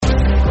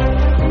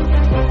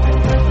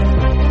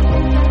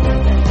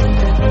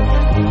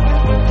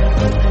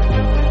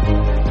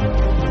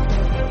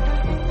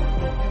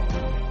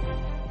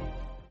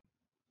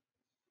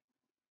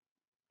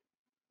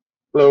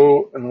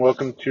Hello and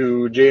welcome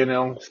to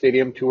J&L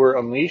Stadium Tour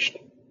Unleashed.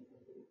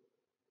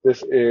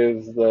 This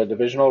is the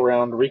Divisional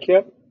Round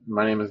recap.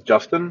 My name is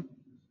Justin,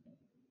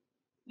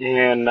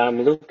 And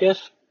I'm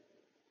Lucas.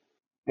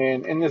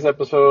 and in this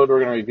episode we're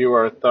going to review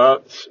our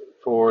thoughts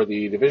for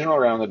the Divisional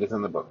Round that is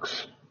in the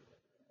books.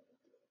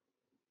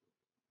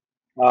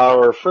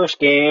 Our first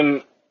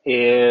game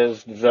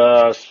is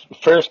the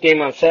first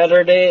game on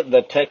Saturday,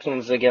 the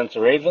Texans against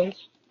the Ravens.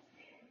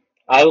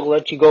 I will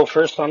let you go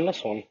first on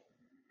this one.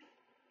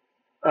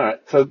 Alright,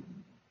 so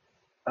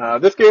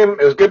this game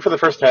is good for the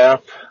first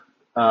half.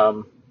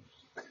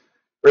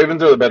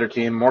 Ravens are the better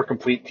team, more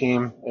complete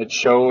team. It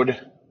showed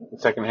the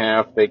second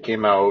half. They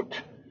came out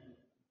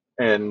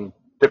and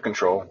took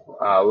control.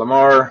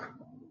 Lamar,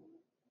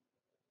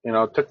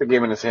 took the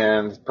game in his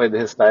hands, played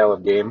his style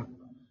of game.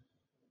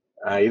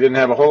 He didn't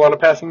have a whole lot of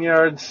passing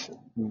yards,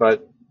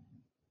 but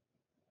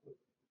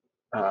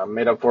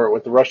made up for it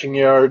with the rushing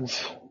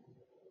yards.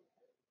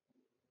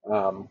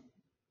 Um,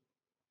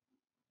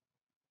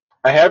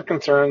 I have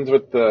concerns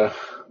with the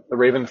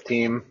Ravens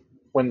team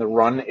when the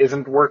run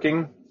isn't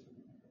working,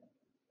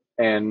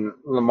 and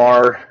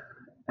Lamar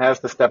has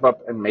to step up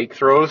and make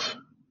throws.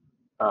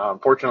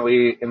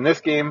 Fortunately, in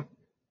this game,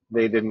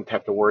 they didn't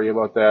have to worry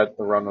about that.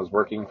 The run was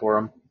working for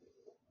him.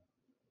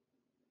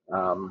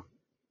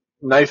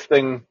 Nice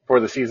thing for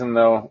the season,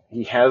 though,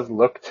 he has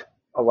looked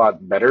a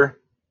lot better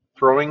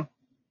throwing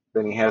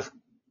than he has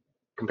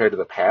compared to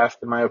the past,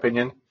 in my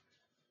opinion.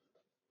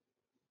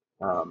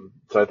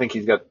 So I think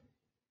he's got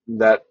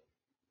that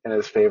in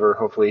his favor.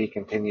 Hopefully he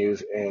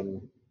continues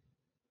and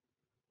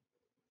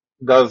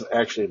does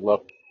actually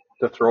look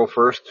to throw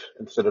first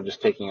instead of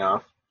just taking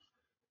off.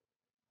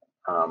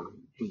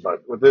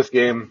 But with this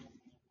game,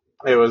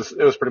 it was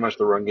pretty much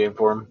the run game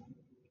for him.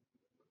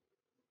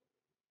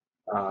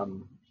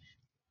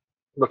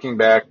 Looking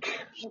back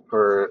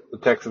for the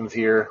Texans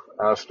here,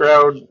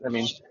 Stroud,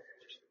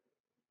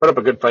 put up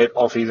a good fight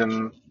all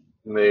season.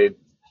 They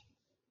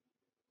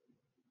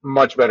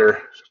much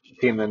better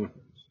team than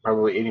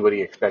probably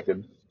anybody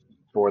expected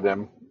for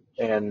them.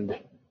 And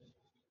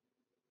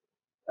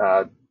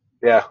put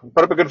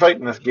up a good fight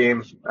in this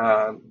game.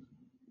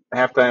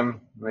 Halftime,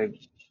 they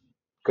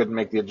couldn't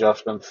make the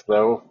adjustments,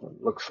 though,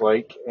 it looks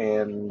like,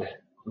 and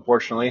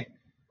unfortunately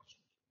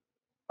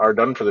are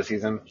done for the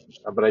season.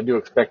 But I do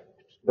expect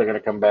they're going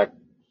to come back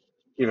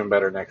even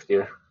better next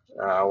year.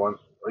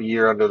 A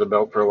year under the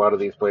belt for a lot of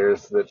these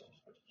players that are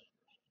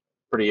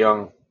pretty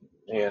young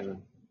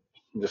and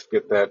just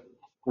get that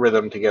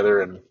rhythm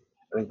together, and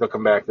I think they'll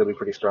come back. They'll be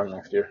pretty strong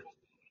next year.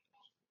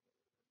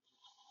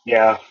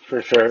 Yeah,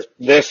 for sure.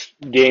 This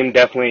game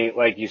definitely,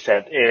 like you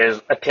said,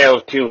 is a tale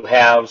of two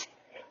halves.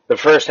 The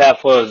first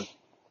half was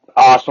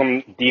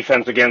awesome,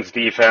 defense against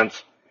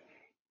defense,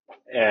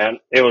 and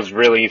it was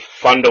really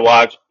fun to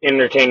watch,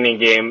 entertaining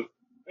game.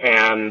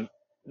 And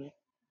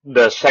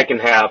the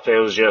second half, it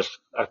was just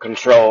a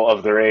control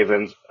of the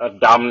Ravens, a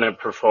dominant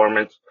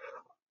performance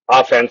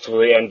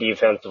offensively and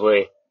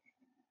defensively.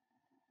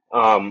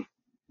 Um,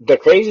 the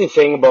crazy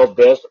thing about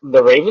this,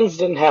 the Ravens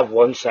didn't have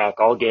one sack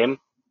all game,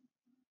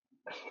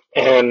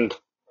 and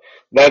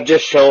that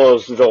just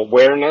shows the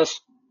awareness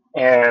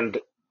and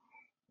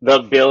the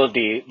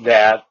ability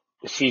that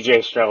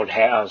CJ Stroud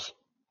has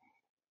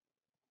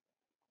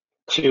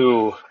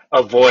to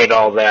avoid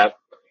all that.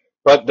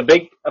 But a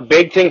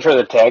big thing for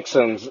the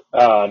Texans,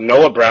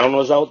 Noah Brown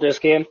was out this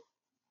game,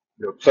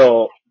 Yep.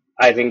 so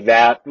I think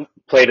that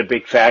played a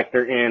big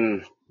factor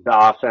in the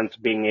offense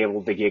being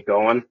able to get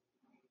going.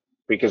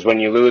 Because when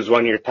you lose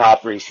one of your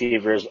top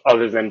receivers,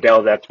 other than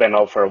Dell, that's been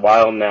out for a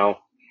while now,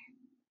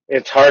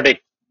 it's hard to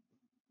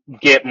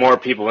get more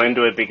people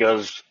into it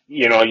because,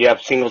 you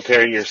have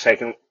Singletary, your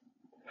second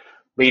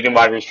leading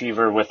wide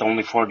receiver with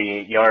only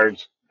 48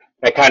 yards.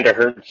 That kind of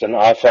hurts an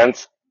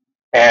offense.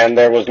 And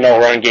there was no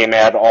run game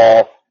at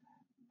all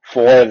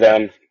for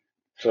them.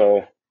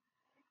 So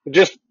it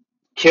just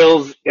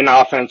kills an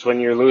offense when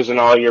you're losing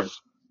all your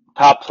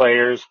top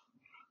players.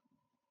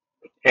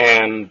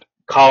 And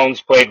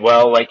Collins played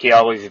well like he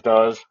always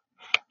does.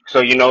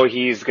 So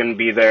he's going to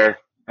be there.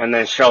 And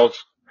then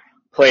Schultz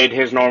played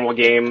his normal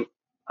game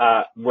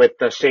with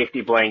the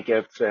safety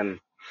blankets and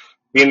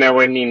being there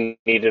when he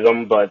needed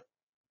them. But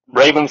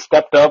Ravens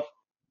stepped up,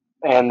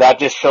 and that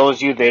just shows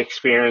you the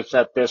experience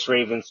that this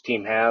Ravens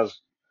team has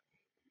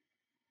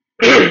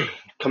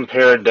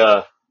compared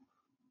to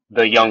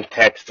the young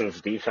Texans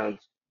defense.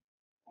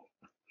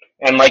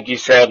 And like you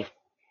said,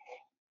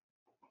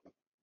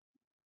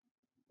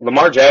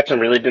 Lamar Jackson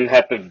really didn't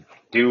have to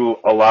do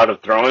a lot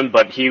of throwing,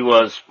 but he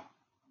was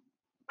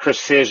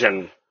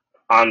precision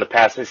on the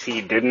passes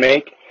he did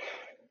make.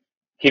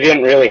 He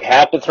didn't really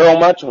have to throw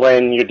much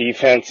when your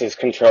defense is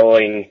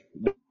controlling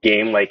the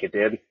game like it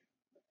did.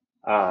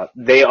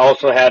 They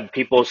also had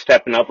people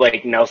stepping up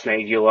like Nelson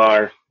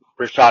Aguilar,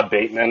 Rashad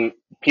Bateman,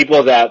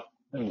 people that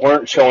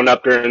weren't showing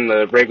up during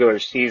the regular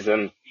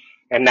season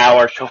and now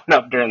are showing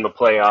up during the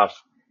playoffs.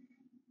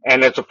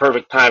 And it's a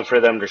perfect time for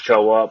them to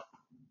show up.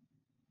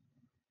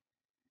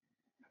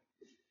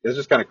 It's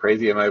just kind of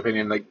crazy in my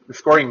opinion. Like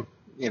scoring,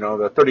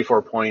 the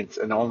 34 points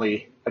and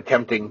only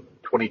attempting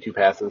 22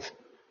 passes.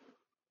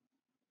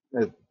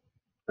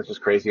 That's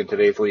just crazy in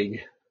today's league,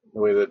 the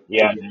way that the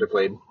Yeah, games are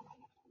played.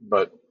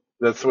 But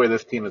that's the way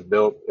this team is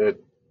built.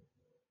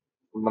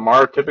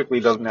 Lamar typically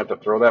doesn't have to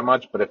throw that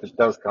much, but if it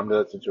does come to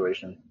that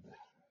situation,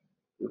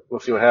 we'll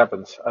see what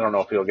happens. I don't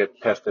know if he'll get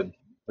tested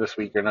this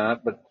week or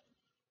not, but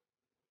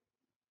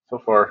so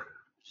far,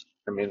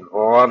 I mean, a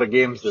lot of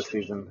games this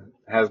season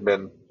has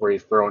been where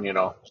he's thrown,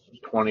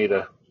 20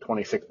 to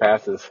 26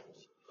 passes.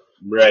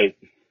 right.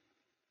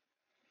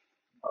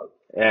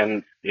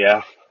 And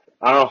yeah,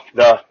 I don't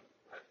know.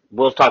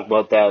 We'll talk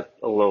about that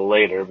a little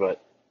later,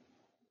 but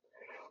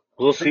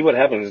we'll see what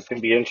happens. It's going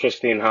to be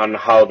interesting on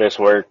how this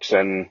works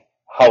and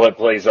how it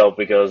plays out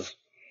because,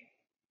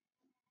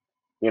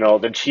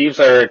 the Chiefs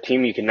are a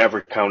team you can never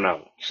count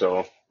out.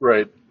 So,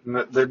 Right.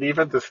 And their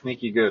defense is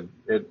sneaky good.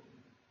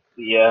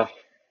 yeah.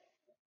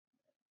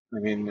 I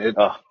mean, it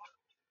Oh,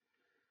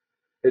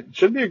 it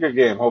should be a good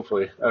game.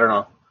 Hopefully, I don't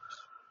know.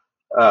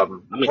 I'm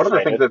One of the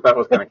things excited. I thought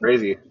was kind of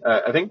crazy.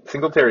 I think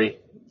Singletary,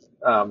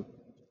 um,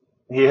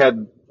 he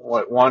had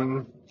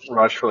one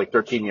rush for like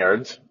 13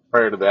 yards.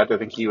 Prior to that, I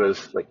think he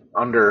was like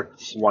under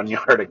 1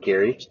 yard a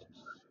carry.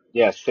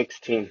 Yeah,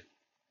 16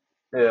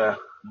 Yeah.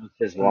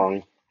 is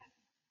long.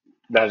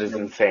 That is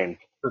And insane.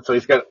 so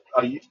he's got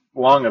a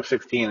long of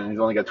 16, and he's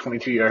only got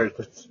 22 yards.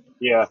 That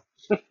Yeah.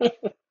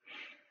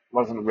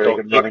 wasn't a very So,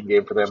 good running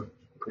game for them,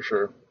 for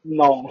sure.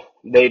 no,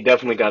 they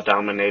definitely got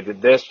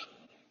dominated.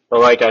 But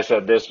like I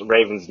said, this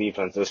Ravens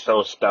defense is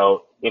so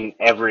stout in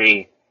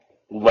every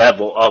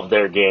level of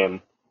their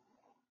game.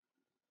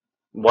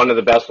 One of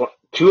the best,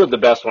 two of the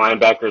best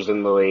linebackers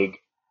in the league,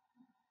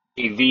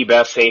 the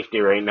best safety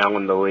right now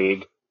in the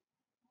league,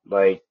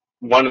 like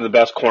one of the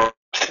best corners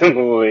in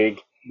the league.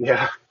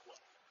 Yeah.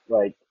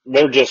 Like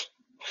they're just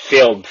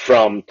filled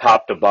from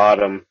top to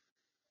bottom.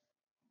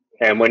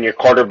 And when your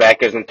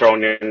quarterback isn't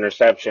throwing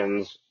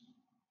interceptions,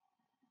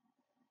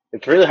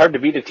 it's really hard to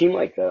beat a team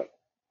like that.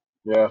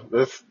 Yeah.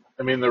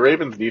 I mean, the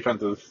Ravens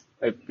defense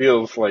it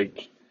feels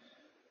like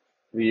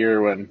the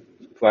year when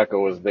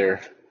Flacco was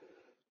there.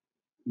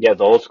 Yeah,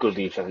 the old school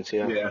defense.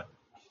 Yeah.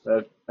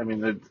 Yeah. I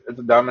mean, it's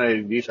a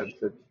dominating defense.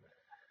 It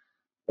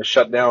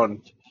shut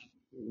down.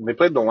 They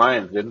played the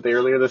Lions, didn't they,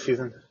 earlier this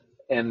season?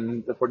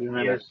 And the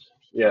 49ers? Yes.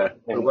 Yeah.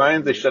 The And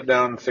Lions, they shut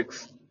down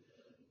 6-38.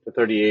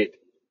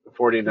 The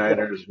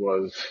 49ers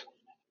was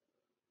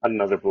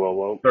another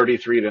blowout.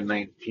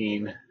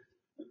 33-19.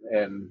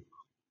 And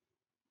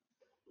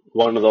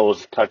One of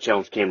those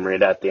touchdowns came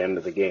right at the end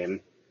of the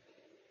game.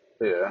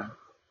 yeah,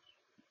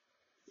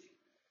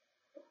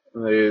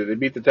 they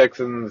beat the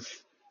Texans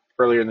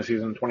earlier in the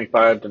season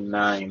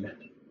 25-9.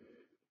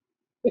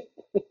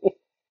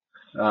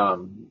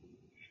 Um,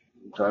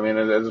 so I mean,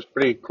 it was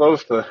pretty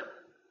close to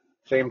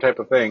same type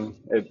of thing.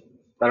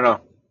 I don't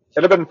know.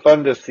 It'd have been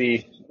fun to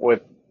see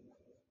with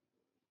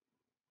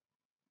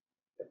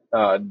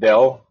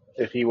Dell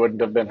if he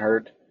wouldn't have been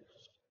hurt.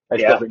 I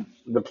still Yeah. think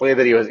the play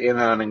that he was in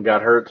on and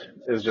got hurt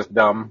is just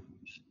dumb,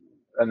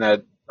 and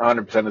that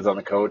 100% is on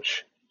the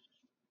coach.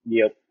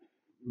 Yep.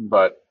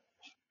 But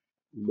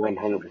like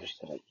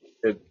 100%.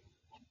 it,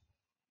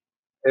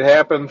 it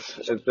happens.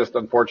 It's just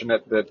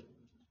unfortunate that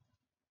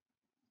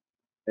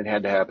it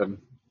had to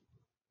happen.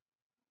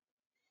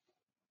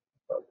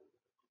 But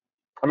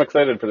I'm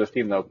excited for this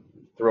team though.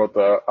 Throughout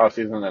the off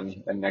season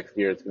and next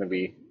year, it's going to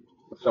be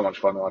so much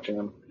fun watching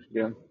them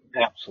again.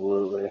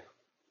 Absolutely.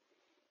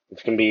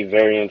 It's going to be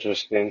very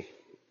interesting.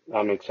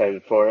 I'm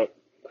excited for it.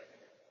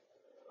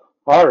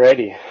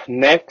 Alrighty.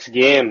 Next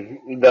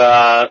game.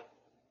 The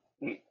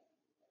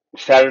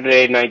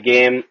Saturday night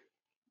game.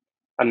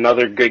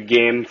 Another good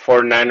game.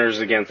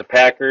 49ers against the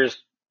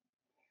Packers.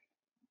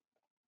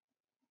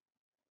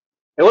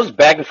 It was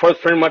back and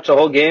forth pretty much the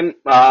whole game.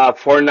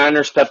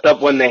 49ers stepped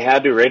up when they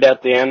had to right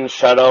at the end,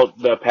 shut out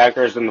the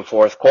Packers in the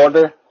fourth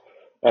quarter.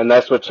 And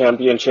that's what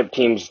championship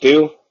teams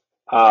do.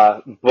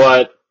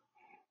 But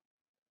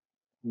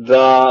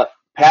the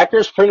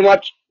Packers pretty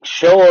much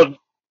showed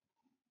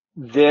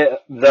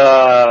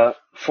the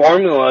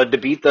formula to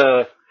beat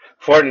the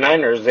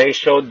 49ers. They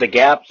showed the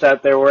gaps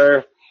that there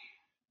were.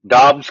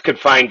 Dobbs could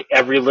find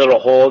every little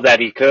hole that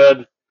he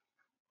could.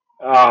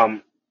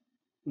 Um,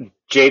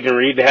 Jaden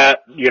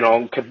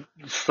Reed could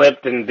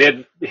slipped and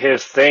did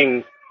his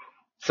thing.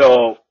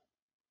 So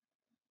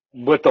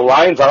with the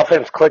Lions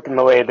offense clicking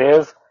the way it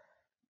is,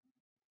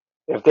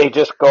 if they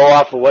just go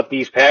off of what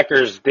these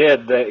Packers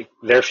did,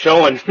 they're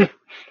showing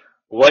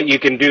what you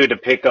can do to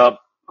pick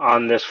up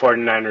on this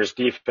 49ers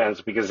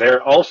defense because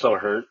they're also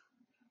hurt.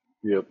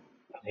 Yep.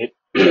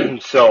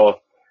 So,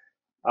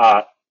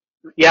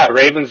 yeah,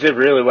 Ravens did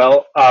really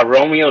well.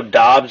 Romeo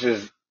Dobbs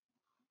is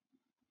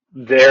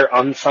their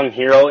unsung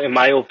hero, in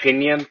my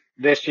opinion,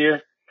 this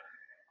year.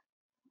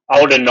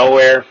 Out of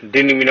nowhere,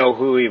 didn't even know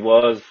who he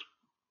was,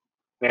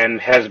 and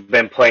has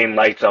been playing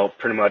lights out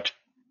pretty much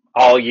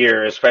all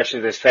year,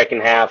 especially the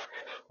second half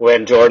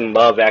when Jordan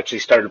Love actually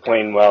started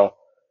playing well.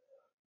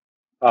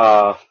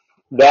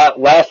 That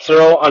last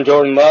throw on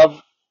Jordan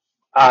Love,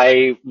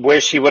 I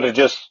wish he would have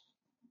just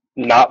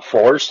not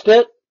forced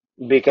it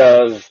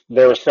because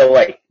there was still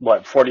like,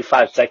 what,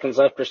 45 seconds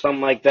left or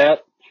something like that.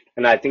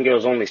 And I think it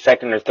was only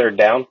second or third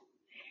down.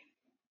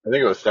 I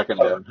think it was second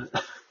So, down.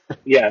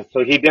 yeah,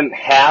 so he didn't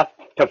have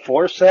to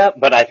force that,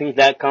 but I think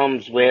that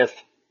comes with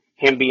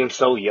him being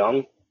so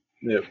young.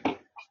 Yep.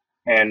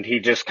 And he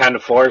just kind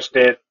of forced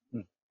it,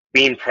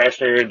 being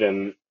pressured,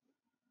 and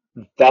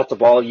that's a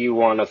ball you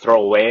want to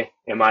throw away,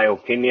 in my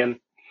opinion.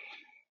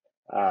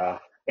 Uh,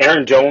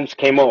 Aaron Jones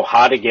came out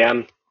hot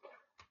again.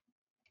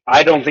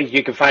 I don't think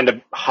you can find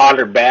a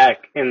hotter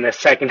back in the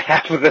second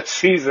half of the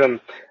season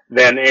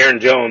than Aaron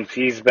Jones.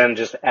 He's been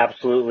just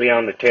absolutely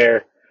on the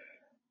tear,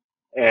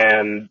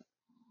 and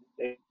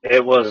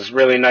it was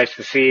really nice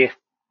to see,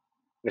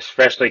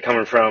 especially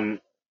coming from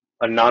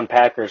a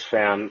non-Packers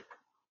fan.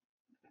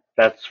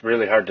 That's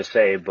really hard to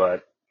say,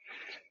 but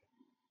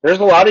there's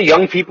a lot of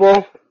young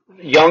people,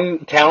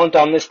 young talent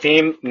on this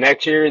team.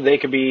 Next year, they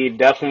could be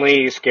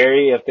definitely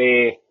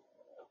scary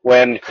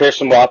when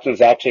Christian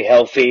Watson's actually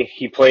healthy.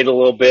 He played a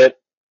little bit,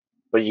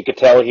 but you could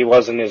tell he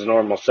wasn't his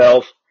normal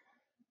self.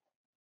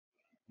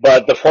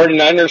 But the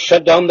 49ers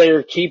shut down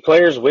their key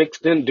players. Wicks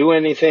didn't do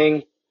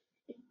anything.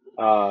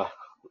 Uh,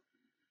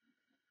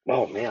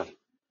 oh man.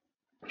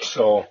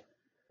 So,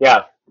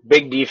 yeah,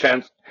 big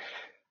defense.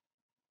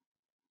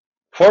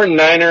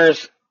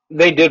 49ers,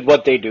 they did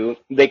what they do.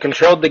 They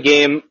controlled the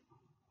game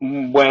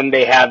when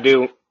they had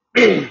to.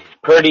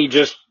 Purdy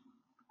just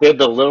did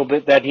the little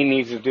bit that he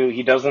needs to do.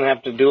 He doesn't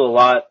have to do a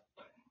lot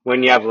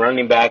when you have a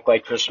running back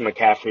like Christian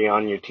McCaffrey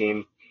on your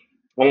team.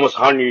 Almost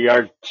 100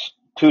 yards,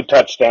 2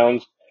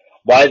 touchdowns.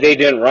 Why they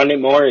didn't run it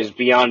more is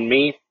beyond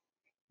me.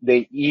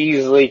 They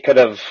easily could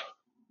have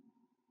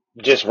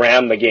just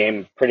ran the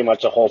game pretty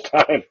much the whole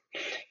time.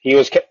 He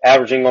was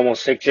averaging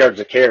almost 6 yards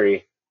a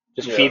carry.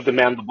 Just Yeah. feed the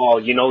man the ball.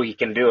 You know he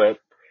can do it.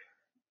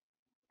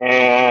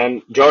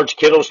 And George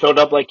Kittle showed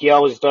up like he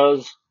always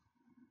does.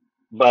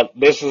 But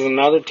this is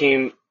another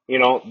team,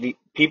 the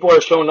people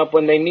are showing up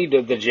when they need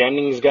to. The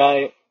Jennings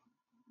guy,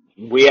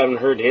 we haven't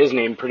heard his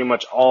name pretty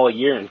much all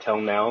year until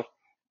now.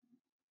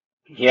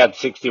 He had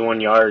 61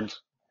 yards.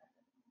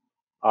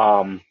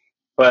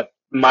 But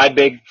my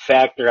big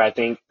factor, I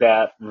think,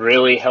 that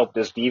really helped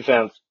this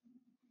defense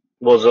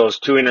was those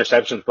 2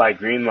 interceptions by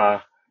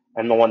Greenlaw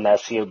and the one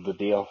that sealed the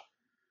deal.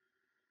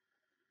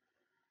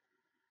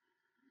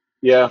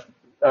 Yeah.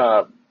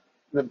 Uh,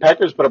 the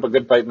Packers put up a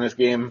good fight in this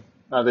game.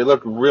 They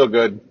looked real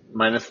good,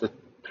 minus the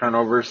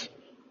turnovers.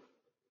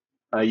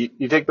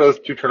 You take those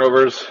 2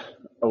 turnovers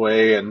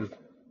away, and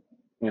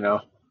you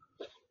know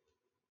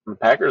the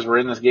Packers were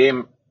in this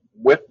game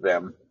with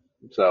them.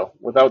 So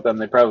without them,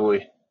 they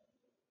probably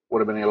would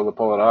have been able to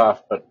pull it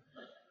off. But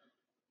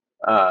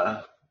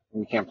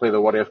you can't play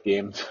the what if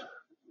games.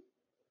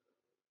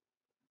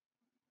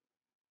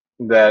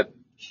 That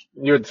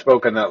you had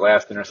spoken that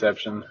last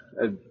interception.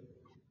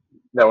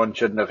 That one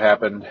shouldn't have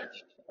happened.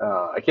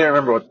 I can't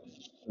remember what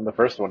the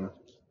first one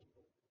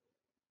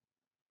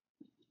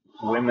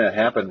when that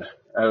happened.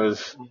 I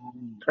was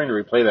trying to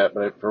replay that,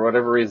 but for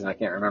whatever reason, I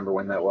can't remember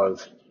when that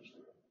was.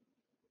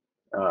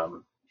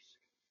 Um,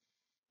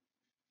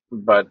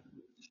 but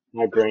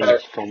My uh,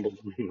 brain's fumbling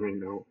right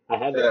now. I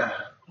have it uh,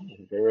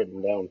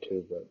 written down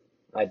too, but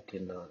I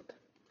did not.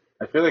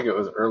 I feel like it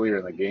was earlier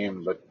in the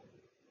game, but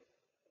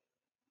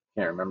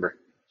can't remember.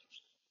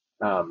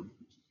 Um,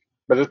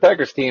 but this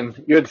Packers team,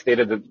 you had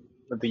stated that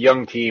the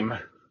young team,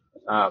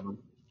 um,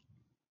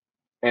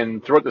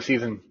 and throughout the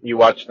season, you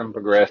watch them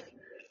progress,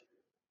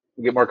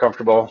 get more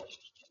comfortable,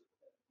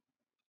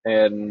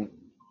 and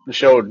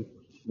showed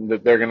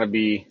that they're going to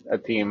be a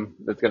team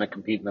that's going to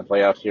compete in the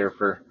playoffs here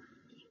for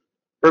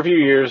a few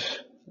years,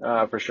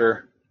 for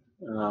sure.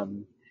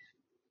 Um,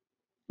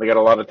 they got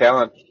a lot of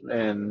talent,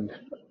 and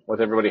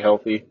with everybody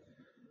healthy,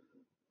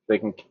 they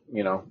can,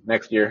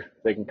 next year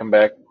they can come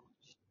back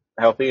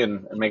healthy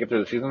and make it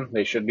through the season.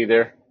 They should be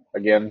there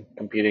again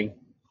competing.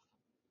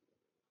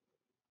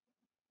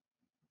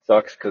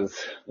 Sucks because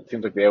it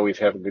seems like they always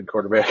have a good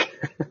quarterback.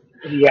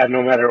 Yeah,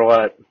 no matter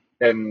what.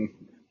 And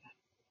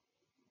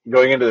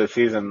going into the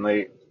season,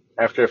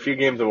 after a few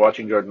games of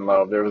watching Jordan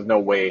Love, there was no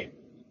way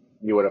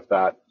you would have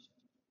thought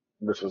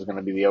this was going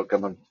to be the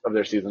outcome of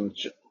their season,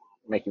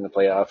 making the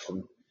playoffs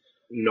and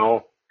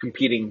No,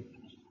 competing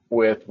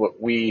with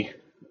what we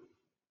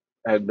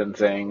had been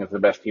saying is the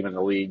best team in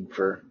the league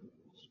for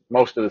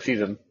most of the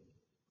season.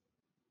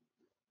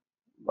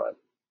 But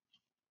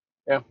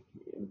yeah,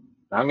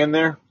 hung in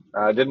there.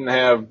 Didn't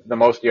have the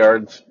most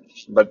yards,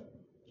 but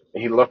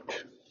he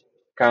looked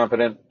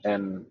confident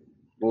and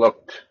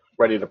looked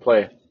ready to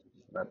play.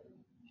 But,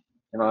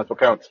 that's what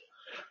counts.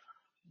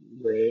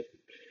 right.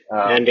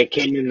 And Um, it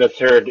came in the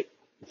third,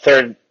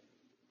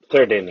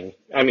 third inning.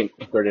 I mean,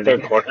 third third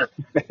inning, quarter.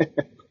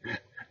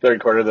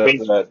 third quarter Base,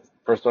 that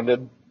first one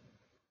did.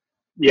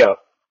 yeah,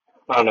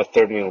 on a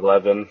 3rd and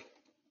 11.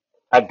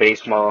 I had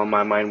baseball on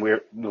my mind.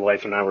 The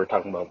wife and I were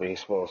talking about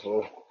baseball,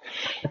 so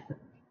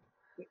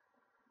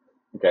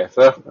Okay,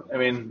 so I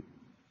mean,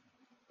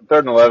 3rd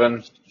and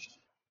 11,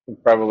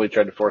 probably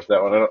tried to force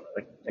that one.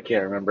 I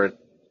can't remember it,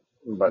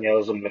 but yeah, it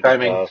was a middle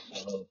timing,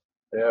 toss.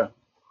 yeah.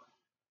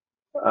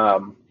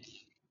 Um,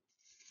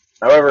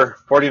 However,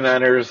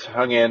 49ers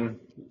hung in,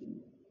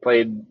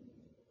 played,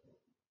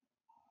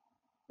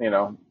 you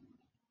know,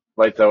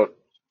 lights out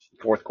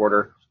fourth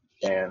quarter,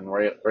 and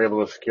were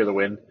able to secure the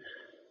win.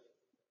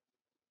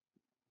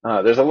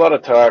 There's a lot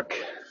of talk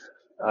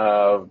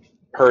of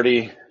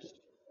Purdy,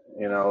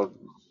 you know,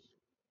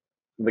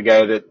 the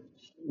guy that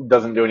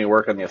doesn't do any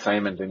work on the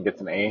assignment and gets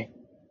an A.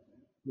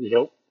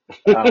 Yep.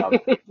 Um,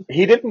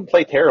 he didn't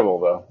play terrible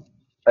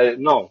though.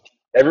 No.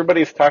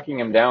 Everybody's talking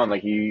him down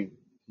like he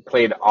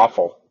played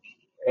awful,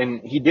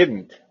 and he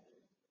didn't.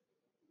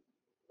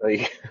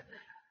 Like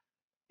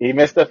he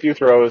missed a few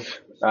throws.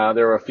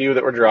 There were a few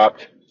that were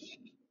dropped,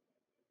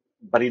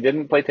 but he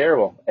didn't play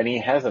terrible, and he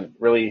hasn't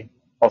really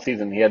all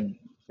season. He had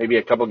maybe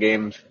a couple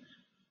games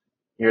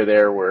here or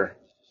there where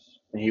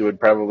he would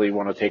probably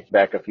want to take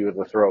back a few of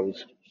the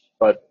throws,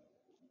 but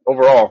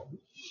overall,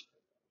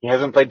 he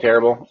hasn't played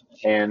terrible,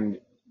 and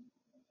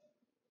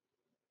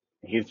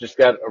he's just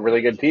got a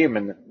really good team,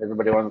 and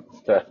everybody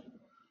wants to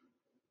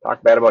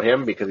talk bad about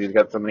him because he's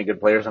got so many good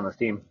players on his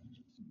team.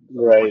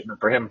 Right. Unfortunate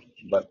for him,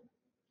 but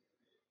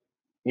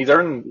he's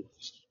earned,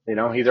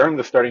 he's earned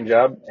the starting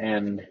job,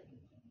 and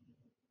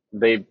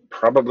they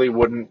probably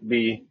wouldn't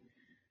be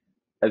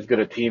as good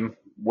a team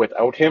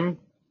without him.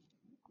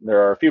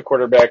 There are a few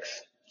quarterbacks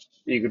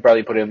you could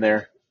probably put in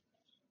there,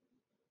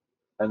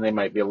 and they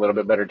might be a little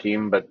bit better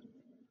team, but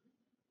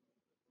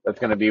that's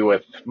going to be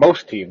with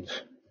most teams.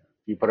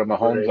 If you put a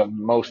Mahomes Right. on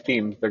most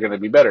teams, they're going to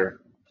be better,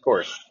 of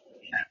course.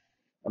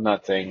 I'm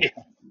not saying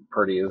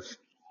Purdy is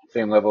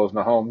same level as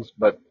Mahomes,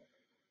 but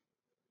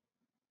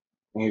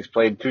he's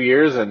played 2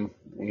 years and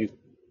he's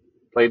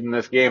played in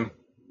this game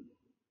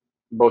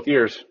both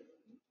years.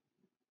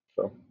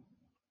 So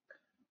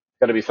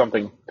got to be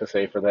something to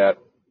say for that.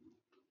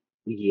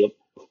 Yep.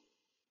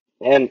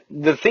 And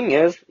the thing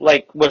is,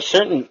 like with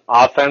certain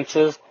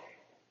offenses,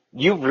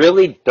 you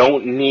really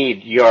don't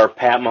need your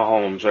Pat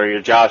Mahomes or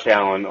your Josh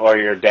Allen or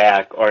your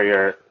Dak or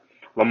your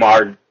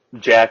Lamar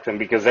Jackson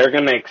because they're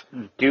going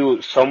to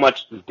do so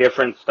much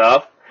different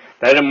stuff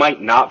that it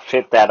might not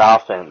fit that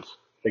offense.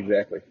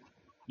 Exactly.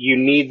 You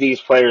need these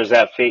players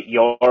that fit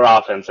your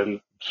offense,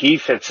 and he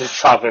fits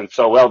his offense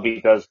so well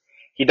because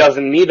he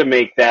doesn't need to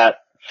make that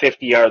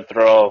 50-yard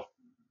throw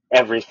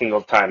every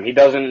single time. He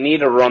doesn't need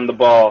to run the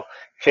ball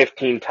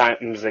 15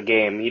 times a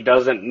game. He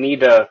doesn't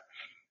need to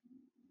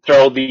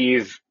throw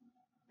these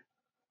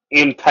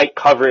in tight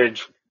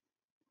coverage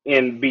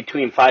in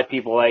between five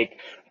people like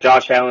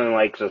Josh Allen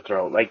likes to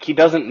throw. Like, he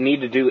doesn't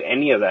need to do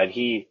any of that.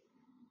 He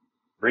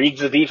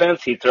reads the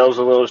defense. He throws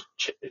a little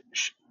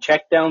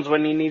check downs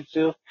when he needs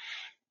to.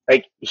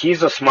 Like,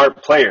 he's a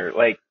smart player.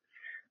 Like,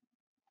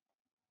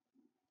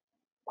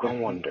 I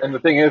And wonder. the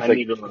thing is, I like,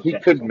 need to look he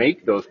at could some.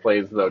 make those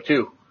plays though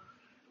too,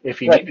 if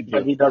he Right, needed but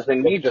to. he doesn't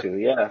It's need just to,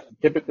 yeah.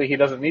 typically he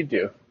doesn't need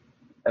to.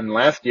 And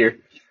last year,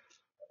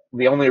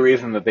 the only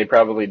reason that they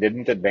probably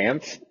didn't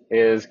advance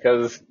is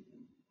because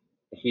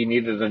he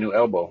needed a new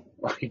elbow.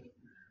 Like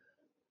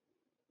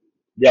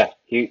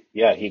He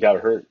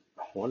got hurt.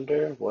 I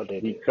wonder what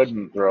it he is.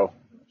 couldn't throw,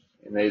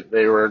 and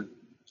they were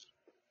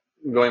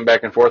going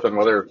back and forth on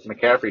whether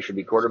McCaffrey should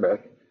be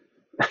quarterback.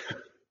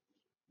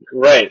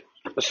 Right.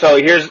 So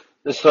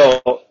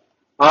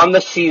on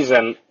the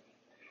season,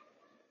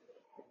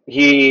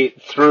 he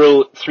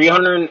threw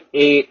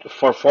 308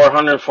 for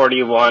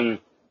 441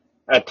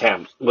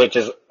 attempts, which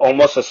is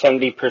almost a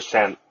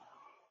 70%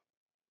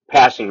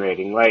 passing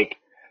rating. Like,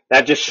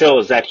 that just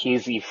shows that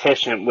he's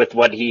efficient with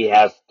what he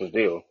has to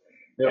do.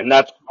 Yep. And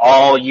that's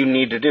all you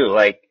need to do.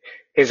 Like,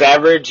 his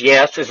average,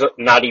 yes, is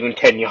not even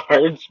 10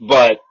 yards,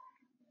 but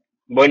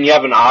when you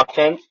have an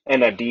offense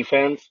and a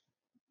defense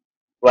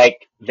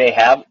like they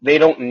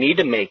don't need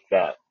to make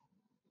that.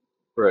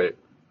 Right.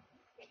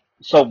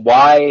 So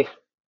why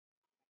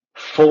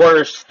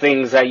force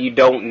things that you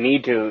don't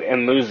need to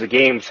and lose the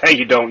games that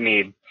you don't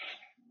need?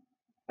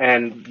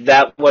 And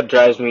that's what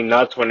drives me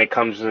nuts when it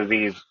comes to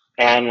these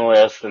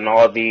analysts and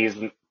all these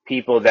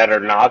people that are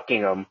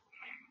knocking him.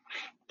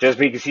 Just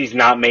because he's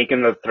not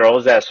making the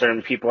throws that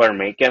certain people are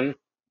making,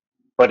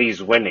 but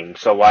he's winning,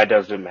 so why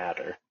does it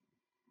matter?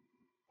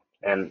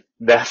 And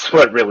that's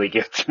what really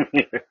gets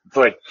me. It's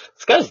like,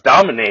 this guy's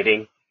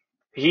dominating.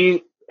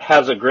 He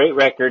has a great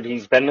record.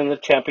 He's been in the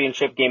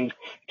championship game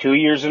 2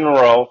 years in a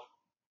row,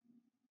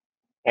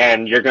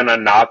 and you're gonna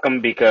knock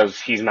him because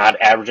he's not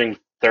averaging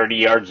 30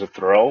 yards a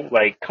throw?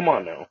 Like, come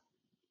on now.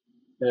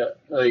 Yeah.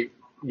 Like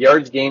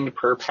yards gained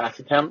per pass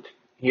attempt,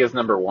 he is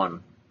number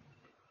one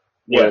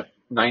Yeah. with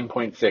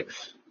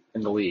 9.6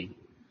 in the league.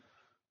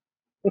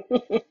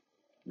 It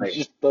Like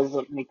just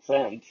doesn't make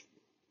sense.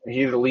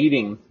 he's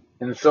leading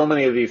in so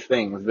many of these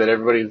things that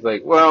everybody's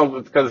like, well,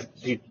 it's because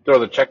he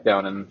throws a check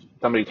down and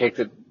somebody takes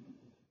it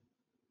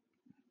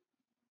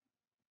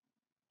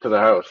to the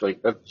house.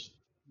 Like that's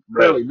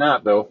Right. clearly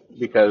not though,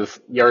 because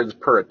yards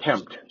per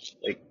attempt.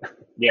 Like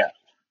Yeah.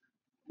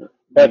 you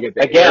But get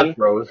the air again,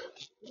 throws.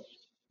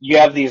 you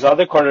have these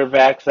other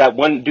quarterbacks that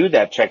wouldn't do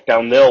that check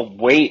down. They'll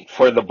wait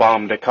for the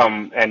bomb to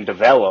come and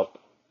develop.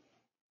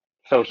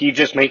 So he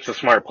just makes a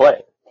smart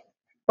play.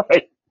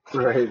 Right?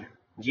 Right.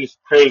 just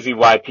crazy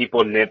why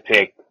people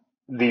nitpick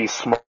these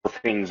small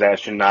things that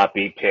should not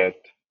be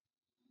picked.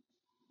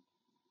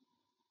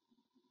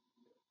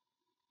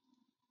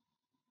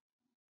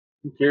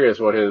 I'm curious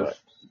what his But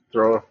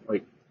throw,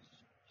 like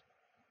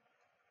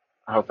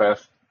how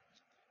fast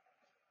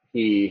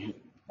he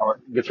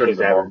gets rid of his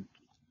the ball. average,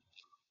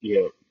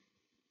 yeah,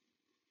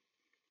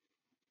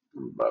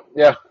 But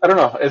yeah, I don't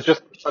know. It's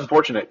just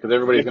unfortunate because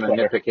everybody's good going to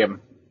player. nitpick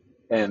him,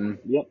 and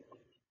Yep,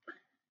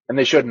 and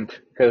they shouldn't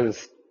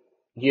because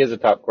he is a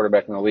top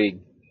quarterback in the league.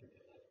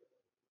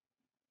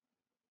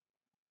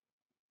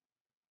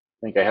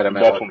 I think I had him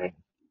at what, definitely.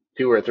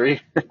 2 or 3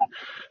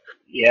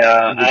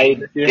 Yeah, MVP I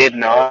this year. did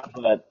not,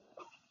 but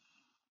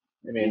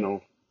I you mean,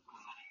 know,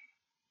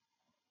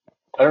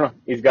 I don't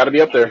know. He's got to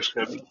be up there.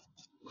 should.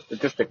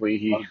 Statistically,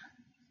 he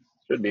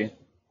should be.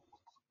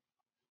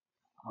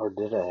 Or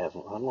did I have?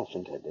 I don't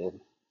think I did.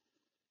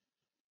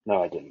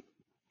 No, I didn't.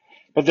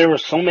 But there were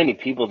so many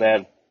people that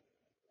had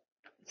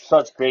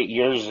such great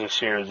years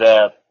this year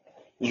that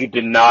you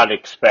did not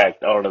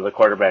expect out of the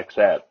quarterbacks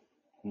that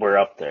were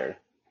up there.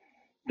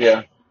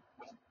 Yeah.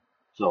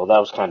 So that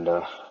was kind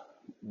of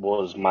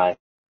was my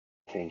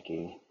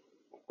thinking.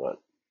 But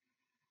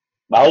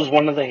I was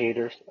one of the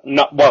haters.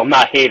 Not well,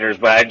 not haters,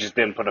 but I just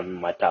didn't put him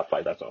in my top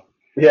five. That's all.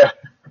 Yeah.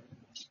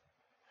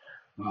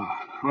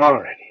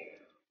 Alrighty.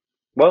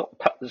 Well,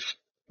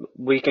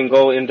 we can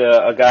go into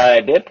a guy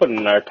I did put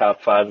in our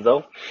top five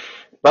though.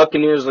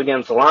 Buccaneers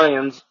against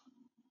Lions,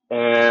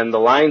 and the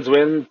Lions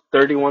win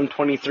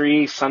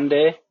 31-23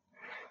 Sunday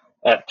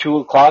at 2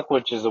 o'clock,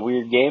 which is a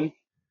weird game.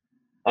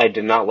 I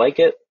did not like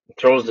it. It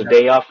throws the Yeah.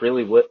 day off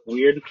really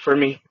weird for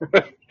me.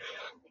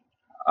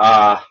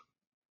 Uh,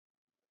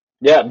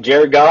 yeah,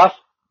 Jared Goff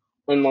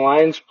and the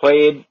Lions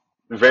played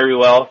very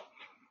well.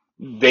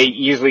 They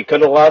easily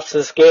could have lost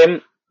this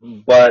game,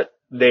 but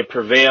they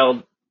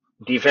prevailed.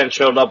 Defense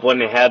showed up when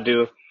they had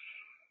to.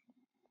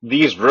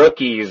 These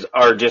rookies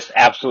are just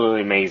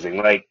absolutely amazing.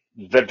 Like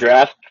the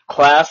draft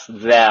class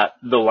that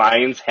the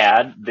Lions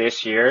had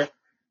this year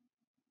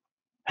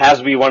has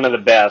to be one of the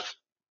best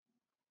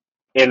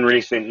in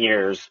recent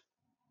years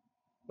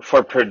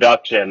for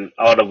production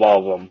out of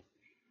all of them.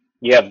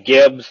 You have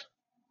Gibbs,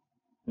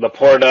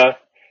 Laporta,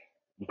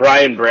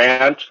 Brian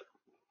Branch,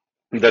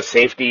 the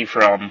safety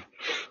from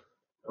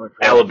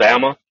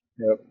Alabama.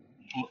 Yep.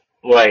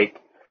 Like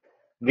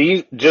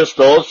these, just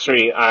those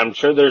three. I'm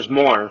sure there's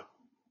more,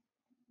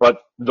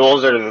 but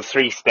those are the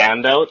three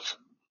standouts,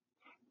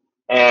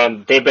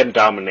 and they've been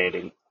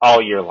dominating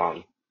all year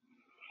long.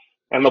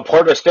 And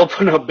Laporta still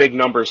putting up big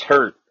numbers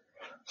hurt.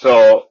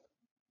 So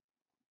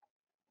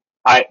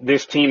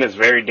this team is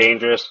very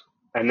dangerous.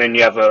 And then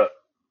you have a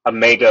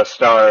mega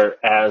star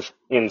as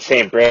in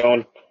St.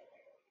 Brown.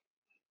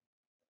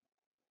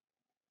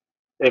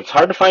 It's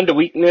hard to find a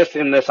weakness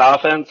in this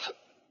offense,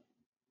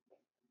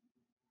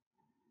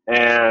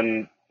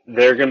 and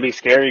they're going to be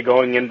scary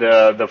going into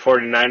the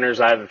 49ers,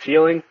 I have a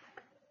feeling.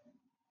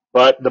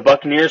 But the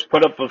Buccaneers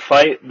put up a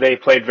fight. They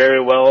played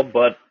very well,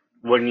 but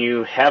when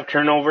you have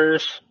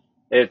turnovers,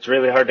 it's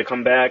really hard to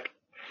come back.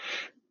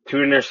 2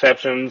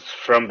 interceptions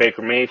from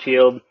Baker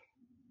Mayfield,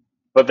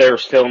 but they were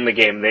still in the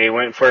game. They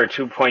went for a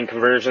 2-point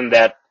conversion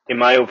that, in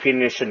my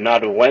opinion, should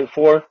not have went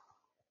for.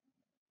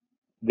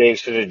 They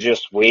should have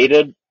just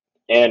waited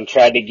and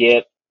tried to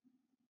get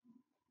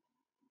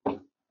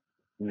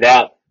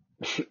that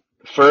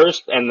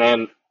first and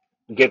then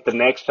get the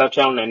next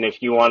touchdown. And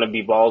if you want to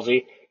be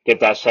ballsy,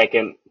 get that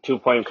second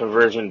 2-point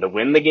conversion to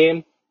win the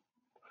game.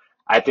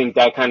 I think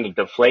that kind of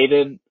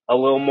deflated a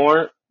little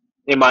more,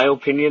 in my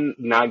opinion,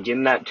 not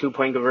getting that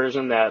 2-point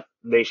conversion that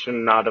they should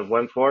not have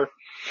went for.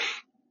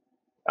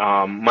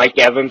 Mike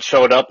Evans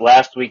showed up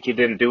last week. He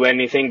didn't do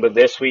anything, but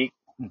this week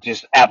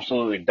just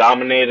absolutely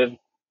dominated.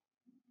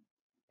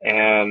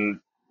 And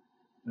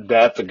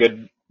that's a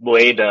good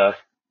way to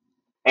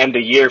end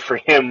a year for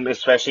him,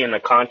 especially in the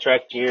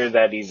contract year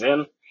that he's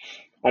in.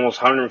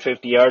 Almost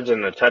 150 yards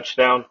and a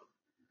touchdown.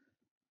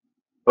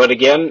 But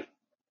again,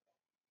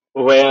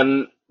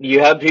 when you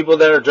have people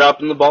that are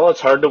dropping the ball,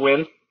 it's hard to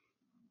win.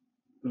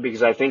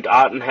 Because I think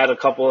Otten had a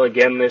couple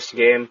again this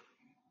game.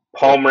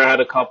 Palmer had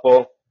a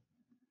couple.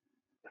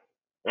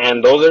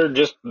 And those are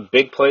just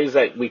big plays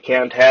that we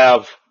can't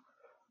have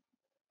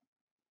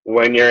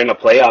when you're in a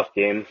playoff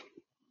game.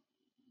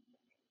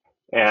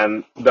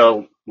 And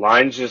the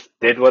Lions just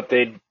did what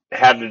they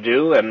had to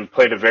do and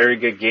played a very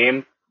good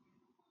game.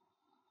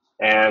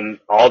 And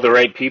all the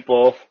right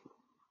people,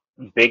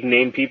 big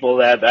name people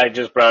that I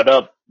just brought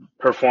up,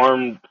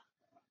 performed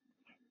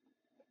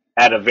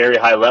at a very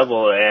high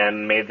level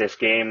and made this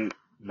game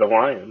the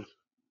Lions.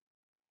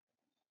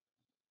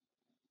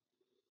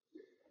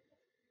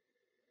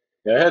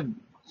 Yeah, I had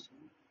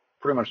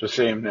pretty much the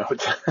same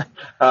notes.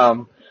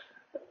 um,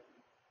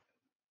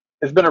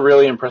 it's been a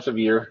really impressive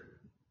year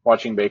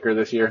watching Baker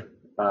this year.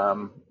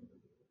 Um,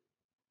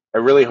 I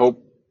really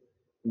hope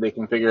they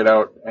can figure it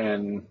out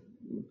and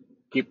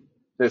keep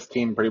this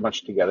team pretty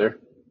much together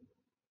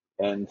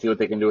and see what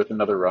they can do with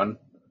another run.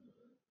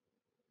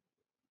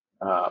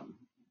 Um,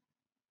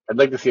 I'd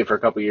like to see it for a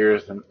couple of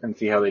years and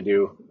see how they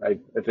do. I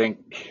think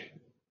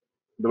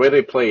the way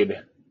they played,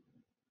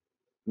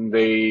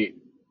 they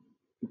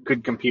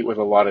could compete with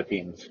a lot of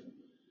teams.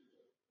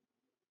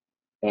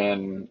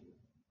 And,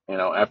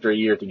 after a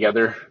year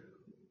together,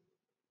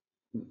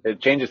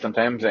 it changes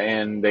sometimes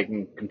and they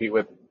can compete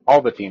with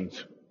all the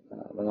teams.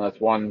 And that's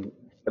one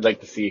I'd like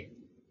to see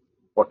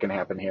what can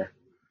happen here.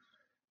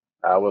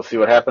 We'll see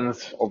what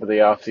happens over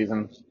the off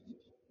season.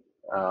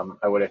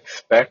 I would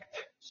expect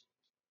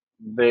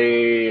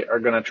they are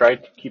going to try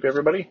to keep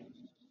everybody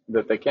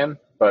that they can,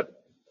 but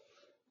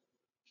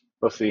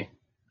we'll see.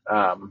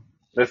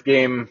 This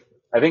game,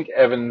 I think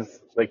Evans,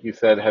 like you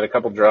said, had a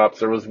couple drops.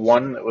 There was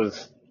one that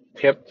was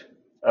tipped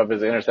of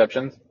his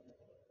interceptions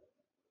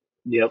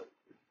Yep.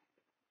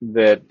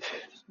 that,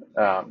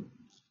 um,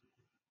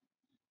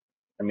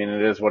 I mean,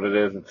 it is what it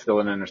is. It's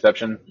still an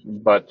interception,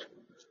 but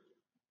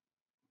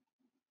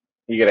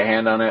you get a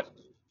hand on it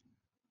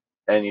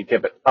and you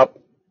tip it up.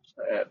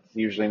 It's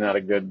usually not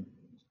a good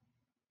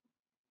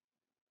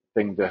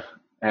thing to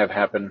have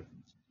happen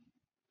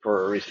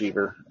for a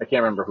receiver. I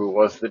can't remember who it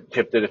was that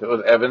tipped it, if it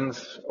was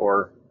Evans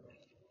or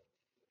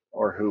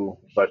who,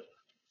 but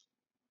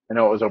I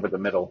know it was over the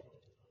middle.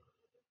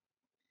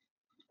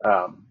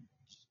 Um,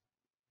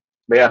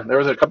 but yeah, there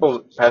was a couple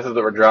passes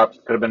that were dropped.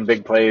 Could have been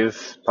big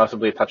plays,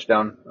 possibly a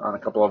touchdown on a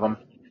couple of them,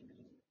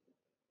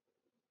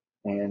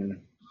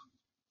 and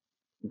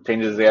it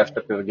changes the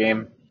aspect of the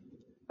game.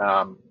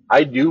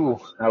 I do,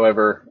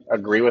 however,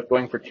 agree with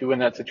going for two in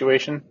that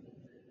situation,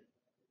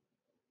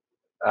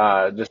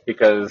 just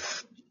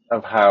because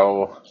of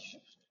how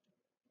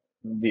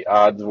the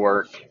odds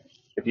work.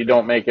 If you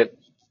don't make it,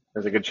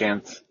 there's a good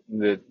chance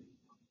that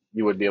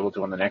you would be able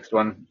to win the next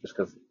one, just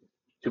because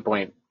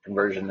 2-point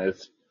conversion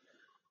is,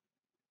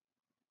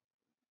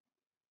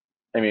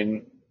 I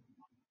mean,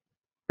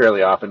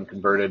 fairly often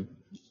converted.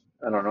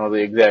 I don't know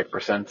the exact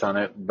percents on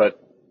it, but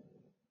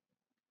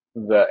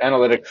the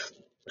analytics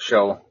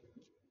show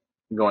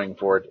going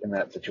for it in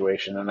that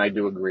situation, and I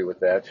do agree with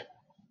that.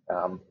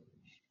 Um,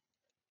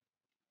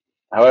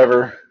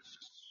 However,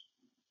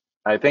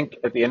 I think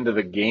at the end of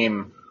the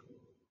game,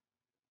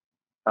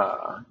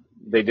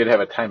 they did have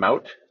a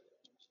timeout.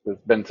 There's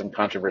been some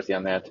controversy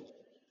on that,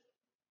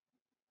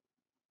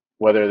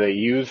 whether they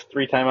used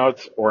three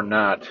timeouts or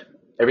not.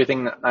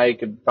 Everything I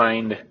could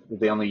find,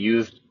 they only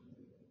used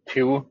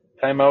two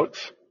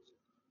timeouts.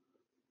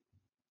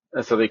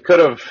 And so they could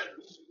have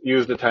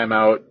used a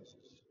timeout,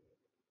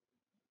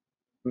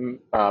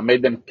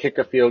 made them kick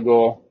a field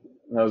goal.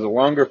 And that was a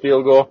longer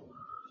field goal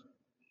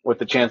with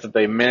the chance that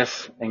they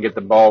miss and get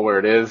the ball where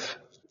it is.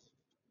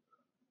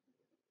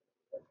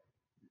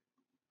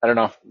 I don't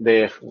know.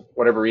 They,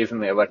 whatever reason,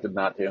 they elected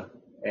not to.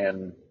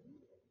 And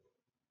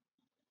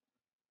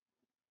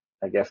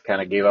I guess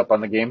kind of gave up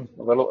on the game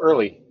a little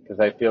early because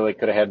I feel they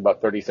could have had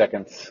about 30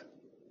 seconds.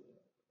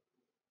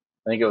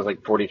 I think it was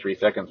like 43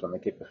 seconds when they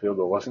kicked the field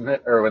goal, wasn't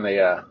it? Or when they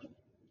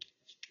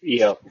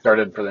Yeah.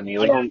 started for the I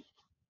kneeling, don't.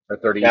 or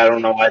 30. Yeah, I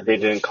don't know why they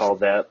didn't call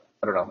that.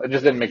 I don't know. It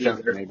just didn't make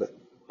sense to Either. me.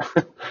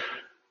 But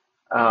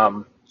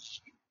um,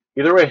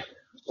 either way,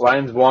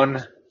 Lions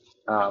won.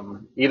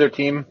 Either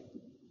team,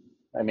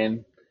 I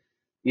mean,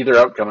 either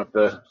outcome. If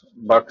the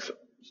Bucks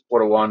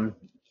would have won,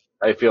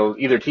 I feel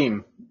either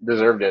team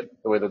deserved it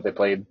the way that they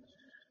played.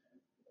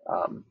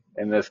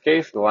 In this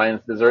case, the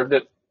Lions deserved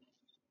it.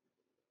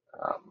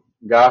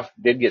 Goff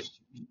did get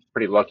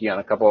pretty lucky on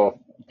a couple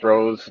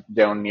throws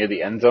down near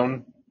the end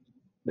zone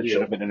that should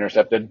Yep. have been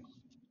intercepted.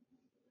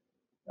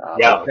 But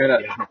Yeah.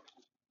 kind Yeah.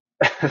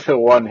 of the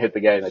one hit the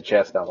guy in the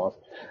chest almost.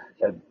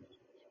 And,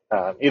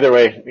 either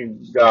way,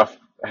 Goff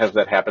has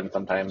that happen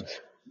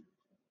sometimes,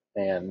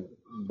 and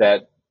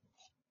that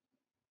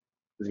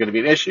is going to be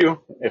an issue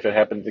if it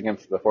happens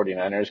against the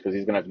 49ers because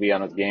he's going to have to be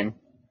on his game.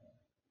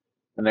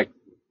 And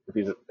if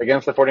he's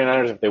against the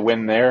 49ers, if they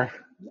win there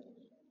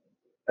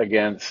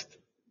against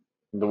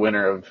the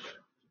winner of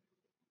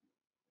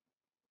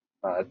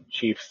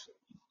Chiefs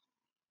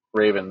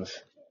Ravens,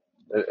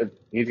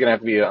 he's going to have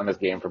to be on his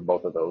game for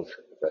both of those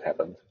if that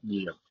happens.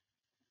 Yeah.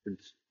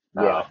 It's,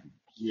 Uh, yeah.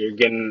 You're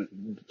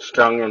getting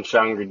stronger and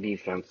stronger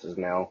defenses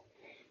now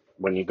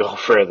when you go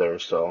further.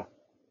 So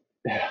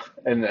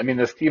and I mean,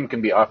 this team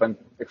can be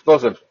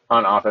explosive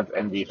on offense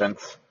and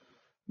defense.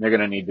 They're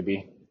going to need to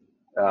be.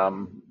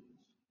 Um,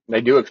 I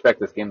do expect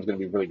this game is going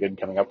to be really good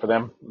coming up for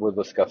them. We'll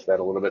discuss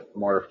that a little bit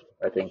more,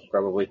 I think,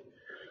 probably.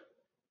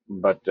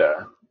 But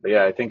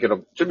yeah, I think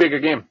should be a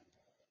good game.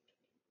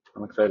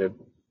 I'm excited.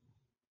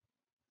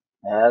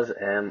 as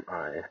am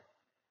I.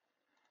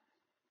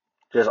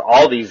 Just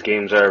all these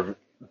games are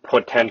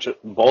potential.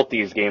 Both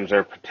these games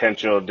are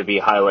potential to be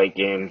highlight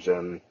games,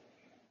 and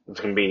it's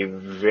going to be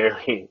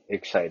very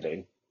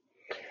exciting.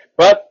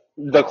 But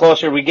the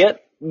closer we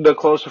get, the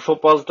closer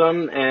football's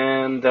done,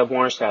 and the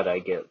more sad I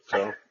get.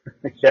 So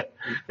Yeah,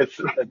 it's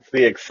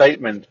the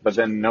excitement, but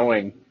then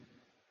knowing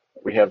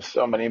we have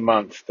so many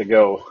months to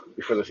go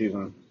before the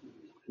season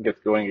gets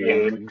going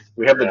again.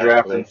 We have the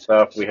draft exactly. and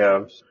stuff. We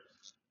have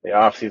the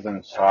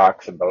off-season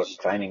talks about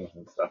signings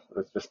and stuff.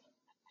 It's just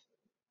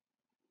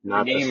the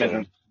Not the game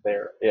isn't same.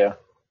 there. Yeah.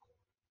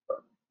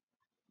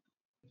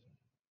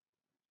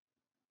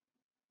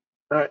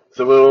 All right,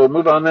 so we'll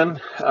move on then.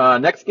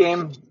 Next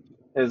game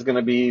is going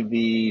to be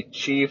the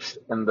Chiefs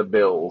and the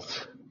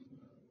Bills.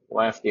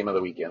 Last game of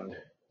the weekend.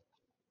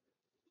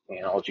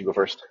 And I'll let you go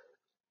first.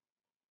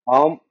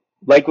 Um,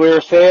 like we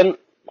were saying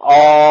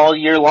all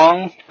year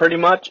long, pretty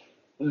much,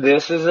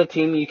 this is a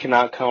team you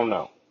cannot count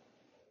out.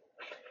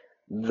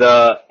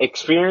 The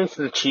experience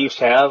the Chiefs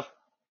have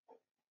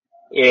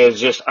is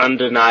just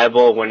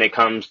undeniable when it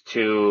comes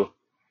to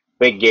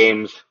big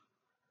games.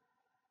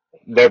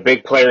 Their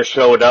big players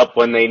showed up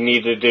when they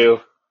needed to.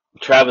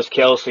 Travis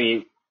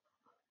Kelce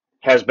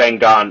has been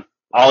gone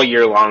all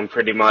year long,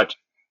 pretty much.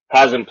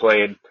 Hasn't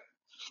played.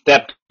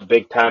 Stepped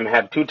big time.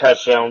 Had 2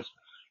 touchdowns,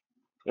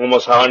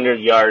 almost 100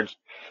 yards.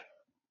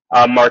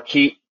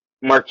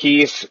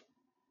 Marquise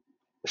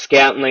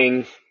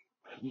Scantling,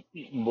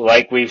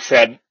 like we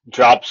said,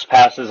 drops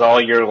passes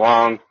all year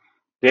long.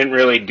 Didn't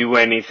really do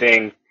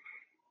anything.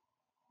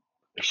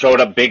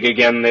 Showed up big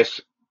again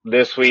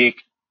this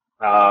week.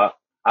 Uh,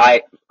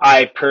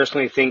 I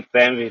personally think the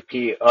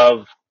MVP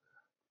of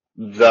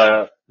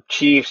the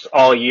Chiefs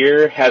all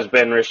year has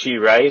been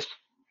Rashee Rice.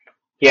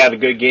 He had a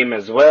good game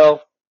as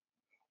well.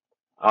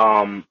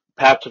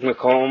 Patrick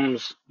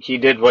Mahomes, he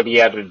did what he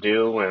had to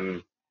do,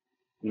 and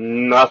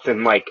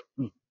nothing like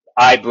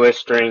eye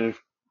blistering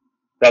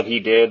that he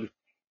did.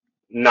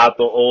 Not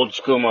the old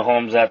school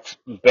Mahomes that's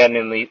been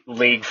in the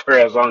league for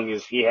as long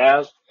as he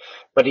has.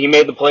 But he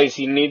made the plays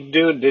he needed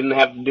to do, didn't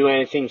have to do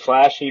anything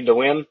flashy to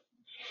win.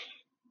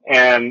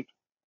 And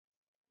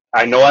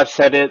I know I've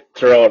said it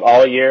throughout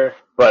all year,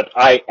 but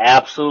I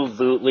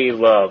absolutely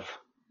love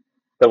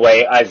the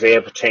way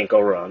Isaiah Pacheco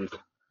runs.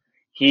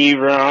 He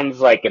runs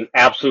like an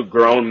absolute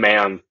grown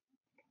man,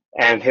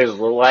 and his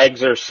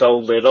legs are so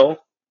little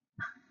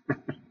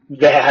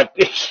that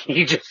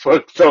he just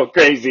looks so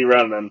crazy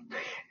running.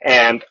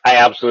 And I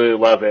absolutely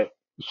love it.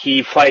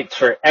 He fights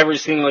for every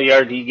single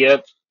yard he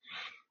gets,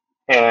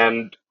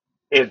 and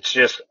it's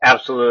just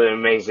absolutely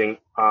amazing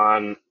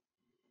on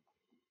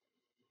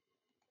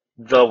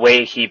the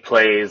way he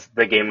plays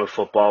the game of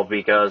football,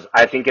 because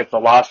I think it's a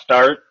lost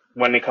art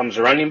when it comes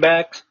to running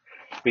backs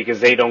because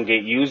they don't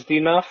get used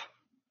enough.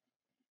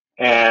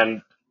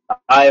 And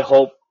I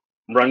hope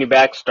running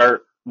backs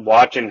start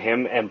watching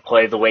him and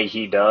play the way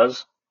he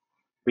does,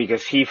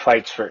 because he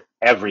fights for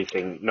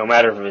everything, no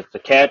matter if it's a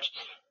catch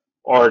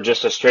or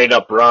just a straight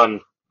up run.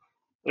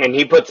 And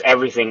he puts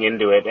everything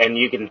into it, and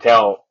you can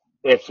tell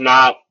it's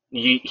not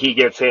he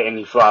gets hit and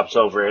he flops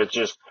over. It's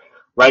just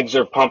legs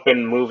are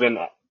pumping, moving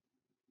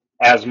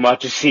as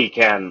much as he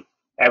can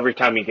every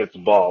time he gets the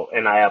ball,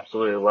 and I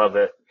absolutely love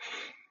it.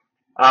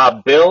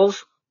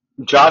 Bills,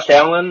 Josh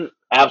Allen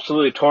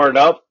absolutely tore it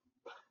up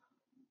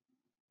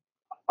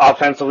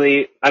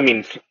offensively. I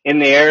mean, in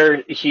the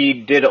air he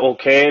did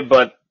okay,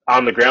 but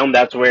on the ground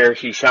that's where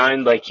he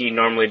shined like he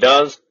normally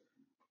does.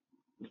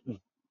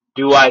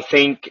 Do I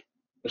think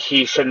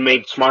he should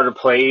make smarter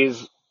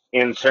plays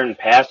in certain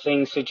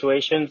passing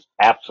situations?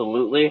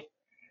 Absolutely.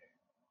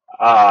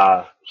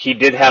 He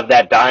did have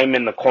that dime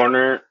in the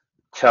corner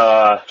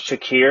to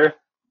Shakir,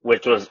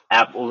 which was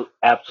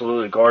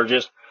absolutely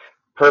gorgeous.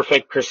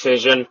 Perfect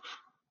precision.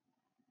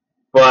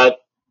 But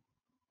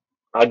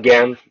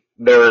again,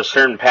 there are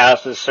certain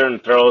passes, certain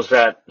throws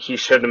that he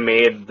should have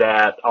made,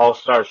 that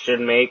all-stars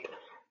should make,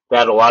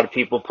 that a lot of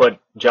people put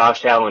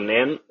Josh Allen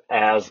in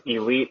as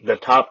elite, the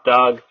top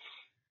dog,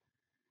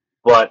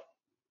 but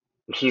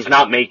he's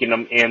not making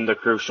them in the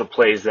crucial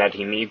plays that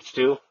he needs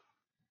to.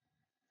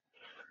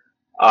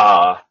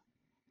 Uh,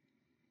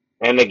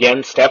 and again,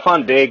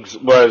 Stephon Diggs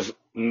was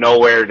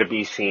nowhere to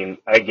be seen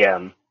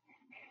again.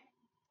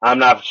 I'm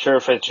not sure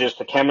if it's just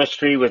the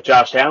chemistry with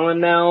Josh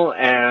Allen now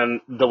and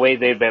the way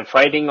they've been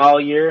fighting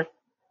all year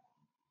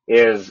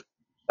is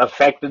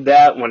affected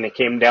that when it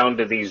came down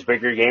to these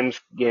bigger games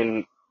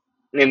getting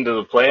into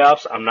the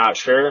playoffs. I'm not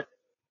sure.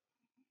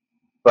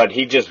 But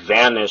he just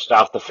vanished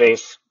off the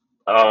face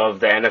of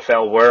the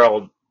NFL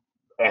world.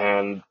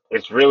 And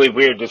it's really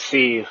weird to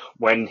see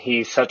when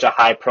he's such a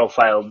high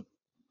profile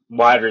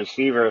wide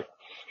receiver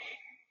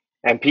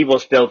and people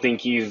still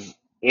think he's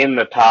in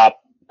the top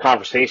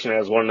conversation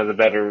as one of the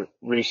better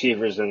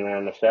receivers in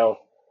the NFL.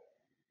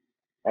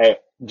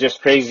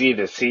 Just crazy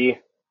to see.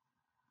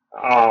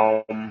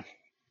 Um,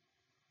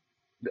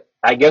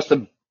 I guess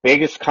the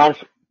biggest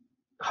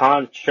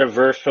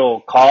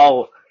controversial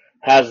call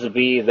has to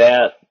be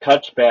that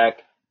touchback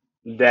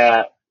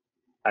that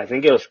I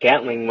think it was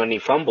Scantling when he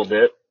fumbled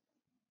it,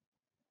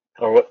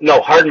 or no,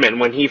 Hardman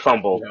when he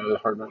fumbled, Yeah, the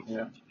Hardman,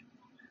 yeah.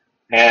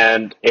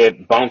 and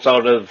it bounced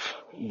out of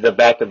the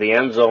back of the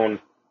end zone,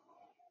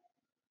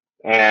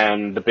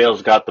 and the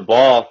Bills got the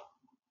ball.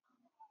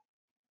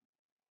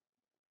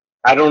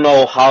 I don't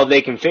know how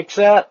they can fix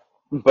that,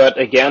 but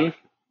again,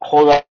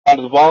 hold on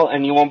to the ball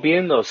and you won't be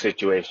in those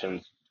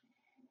situations.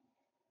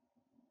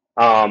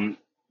 Um,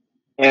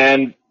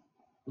 and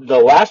the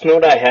last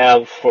note I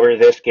have for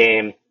this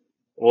game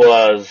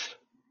was,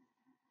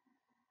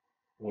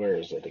 where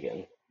is it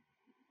again?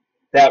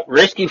 That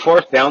risky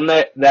fourth down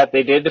that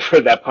they did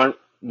for that punt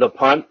the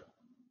punt,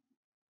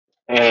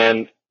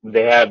 and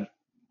they had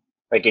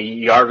like a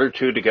yard or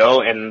two to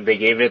go, and they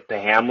gave it to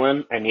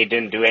Hamlin, and he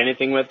didn't do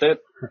anything with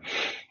it.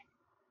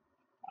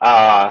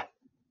 Uh,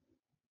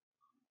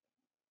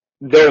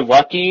 they're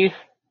lucky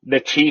the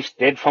Chiefs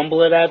did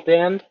fumble it at the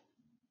end,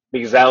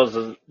 because that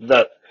was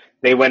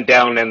they went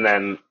down, and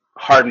then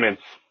Hardman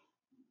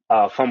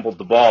fumbled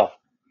the ball,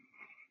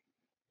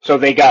 so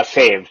they got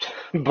saved.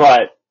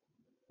 But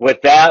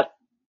with that,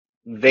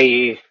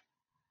 they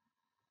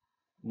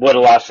would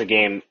have lost the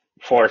game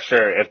for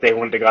sure if they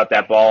wouldn't have got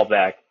that ball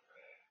back.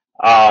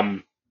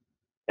 Um,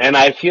 and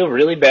I feel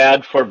really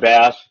bad for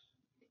Bass.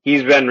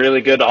 He's been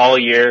really good all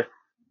year,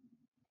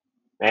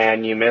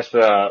 and you miss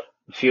a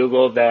field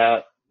goal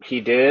that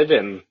he did,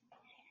 and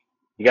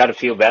you got to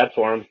feel bad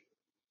for him.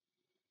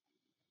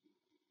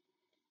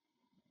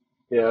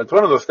 Yeah, it's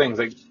one of those things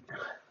like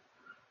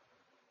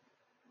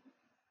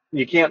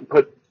you can't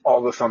put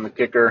all this on the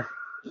kicker.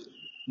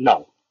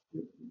 No.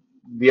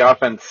 The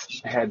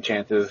offense had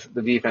chances,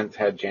 the defense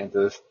had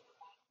chances.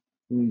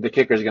 The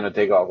kicker's going to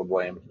take all the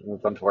blame.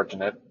 It's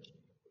unfortunate.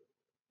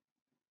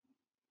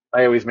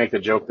 I always make the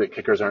joke that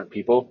kickers aren't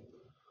people,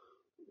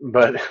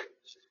 but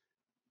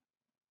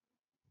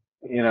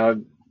you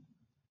know,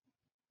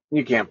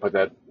 you can't put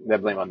that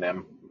blame on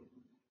them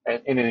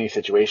in any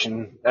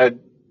situation.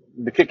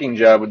 The kicking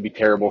job would be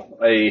terrible.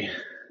 I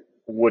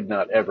would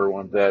not ever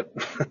want that.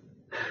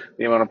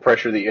 The amount of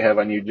pressure that you have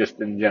on you just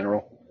in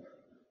general.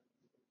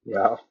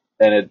 Yeah.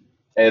 And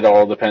it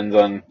all depends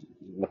on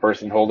the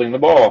person holding the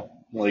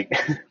ball. Like,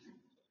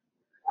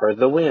 Or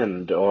the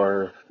wind,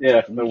 or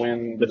yeah, the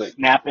wind, the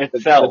snap there's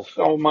itself.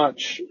 so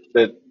much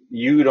that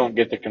you don't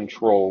get to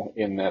control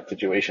in that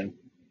situation.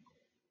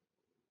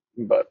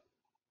 But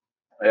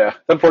yeah, it's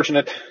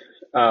unfortunate.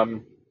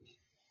 Um,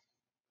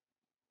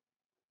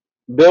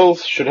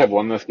 Bills should have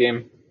won this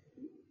game.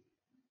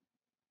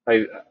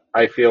 I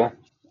I feel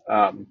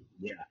um,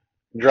 Yeah.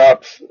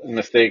 drops and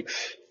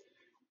mistakes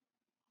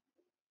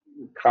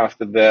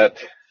costed that.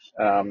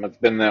 It's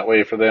been that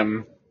way for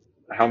them.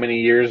 How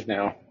many years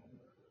now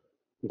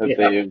that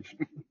Yeah.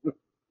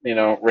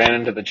 they've ran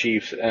into the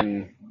Chiefs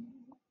and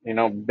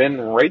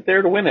been right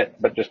there to win it,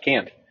 but just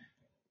can't.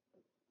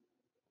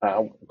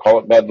 Call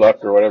it bad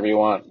luck or whatever you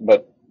want,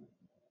 but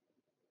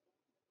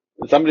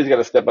somebody's got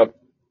to step up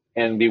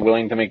and be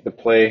willing to make the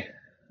play.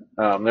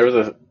 There was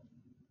a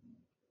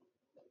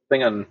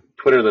thing on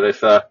Twitter that I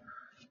saw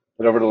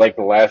that over like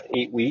the last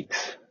 8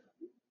 weeks,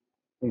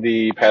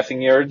 the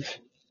passing yards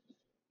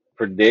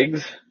for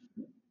Diggs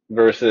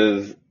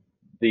versus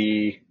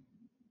the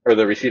or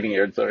the receiving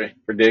yards, sorry,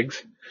 for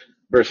Diggs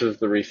versus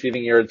the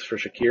receiving yards for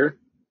Shakir,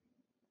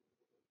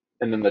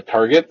 and then the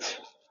targets.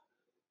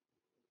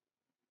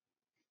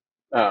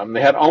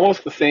 They had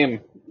almost the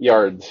same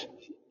yards,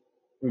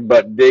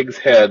 but Diggs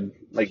had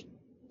like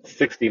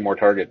 60 more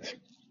targets.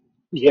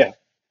 Yeah.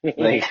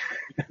 Like,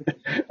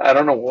 I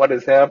don't know what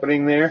is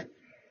happening there.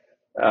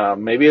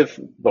 Maybe it's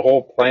the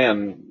whole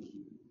plan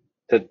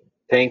to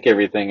tank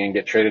everything and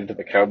get traded to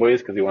the Cowboys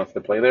because he wants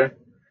to play there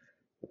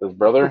with his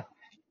brother.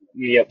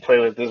 Yeah, play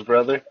with his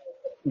brother.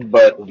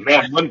 But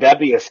Man, wouldn't that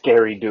be a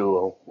scary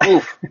duo?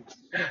 Oof.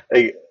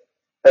 like,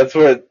 that's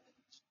what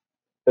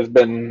has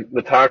been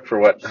the talk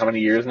for how many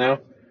years now?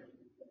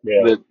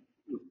 Yeah. That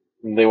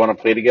they want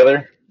to play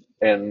together.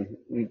 And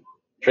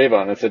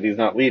Trayvon has said he's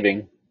not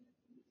leaving.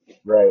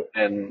 Right.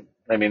 And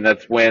I mean,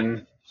 that's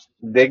when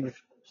Diggs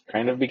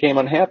kind of became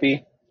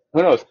unhappy.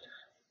 Who knows?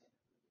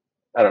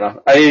 I don't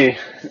know. I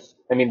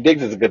mean,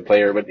 Diggs is a good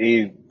player, but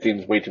he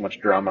seems way too much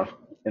drama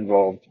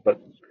involved. But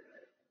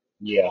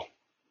Yeah.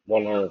 I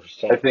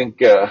 100%.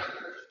 think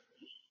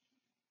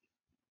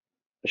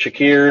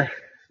Shakir,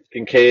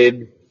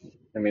 Kincaid,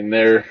 I mean,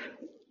 I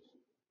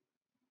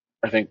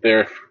think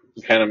they're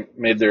kind of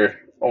made their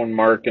own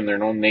mark and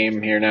their own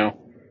name here now.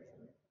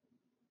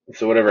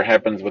 So whatever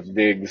happens with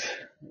Diggs,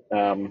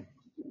 um,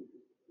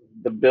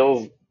 the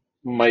Bills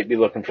might be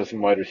looking for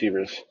some wide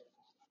receivers.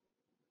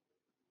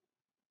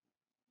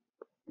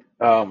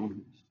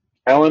 Um,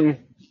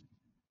 Allen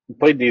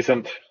played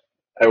decent.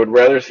 I would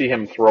rather see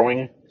him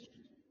throwing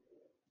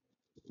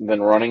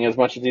than running as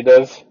much as he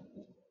does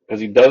because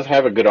he does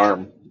have a good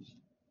arm.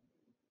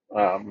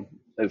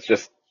 It's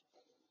just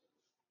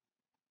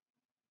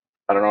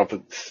I don't know if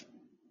it's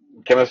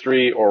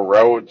chemistry or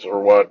routes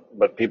or what,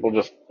 but people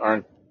just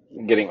aren't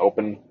getting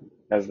open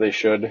as they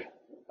should.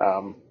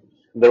 Um,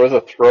 there was a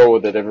throw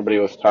that everybody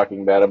was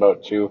talking bad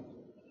about too,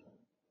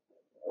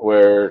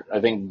 where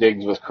I think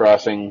Diggs was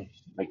crossing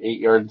like 8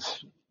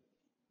 yards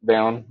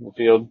down the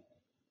field,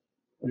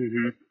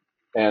 Hmm.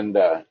 and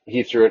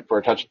he threw it for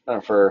a touch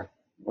for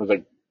it was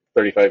like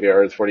 35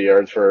 yards, 40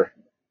 yards for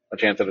a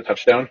chance at a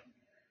touchdown.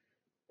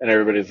 And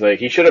everybody's like,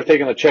 he should have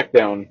taken the check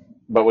down.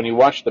 But when you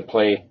watch the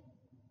play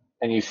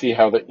and you see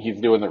how he's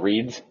doing the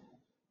reads,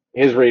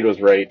 his read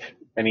was right,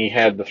 and he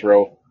had the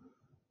throw.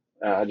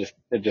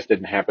 It just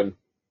didn't happen.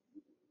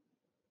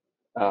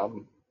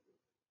 Um,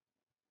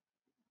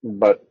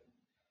 but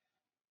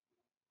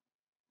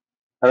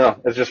I don't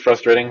know. It's just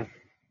frustrating.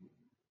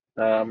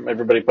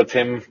 Everybody puts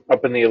him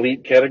up in the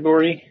elite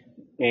category,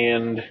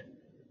 And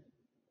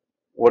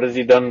what has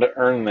he done to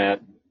earn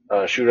that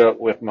shootout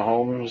with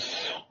Mahomes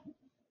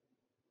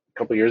a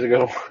couple years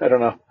ago? I don't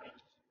know.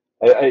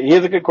 He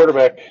is a good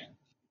quarterback.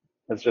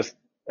 It's just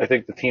I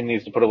think the team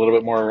needs to put a little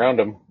bit more around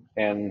him.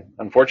 And Yeah.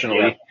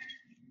 unfortunately,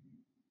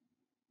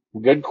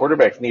 good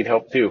quarterbacks need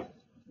help too.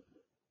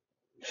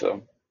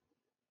 So,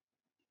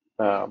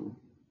 um,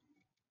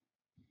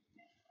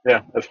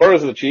 yeah, as far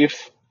as the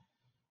Chiefs,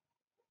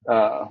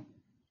 uh,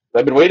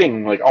 I've been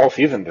waiting like all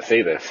season to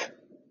say this.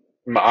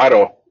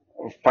 Otto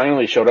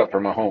finally showed up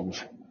for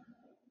Mahomes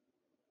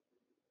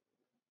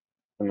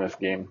in this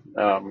game.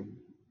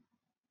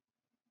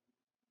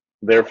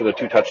 There for the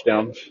 2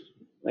 touchdowns,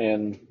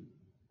 and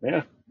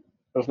yeah,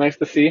 it was nice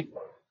to see.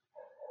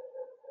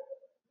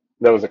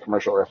 That was a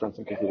commercial reference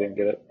in case you didn't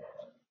get it.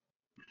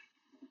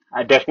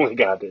 I definitely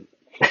got it.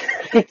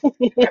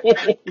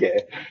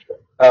 Okay.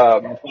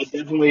 I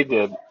definitely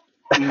did.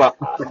 No.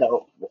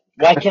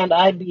 Why can't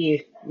I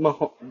be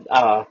what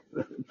My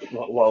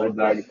was dog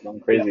that? is going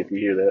Yeah. crazy if you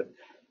hear that.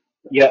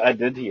 Yeah, I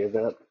did hear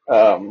that.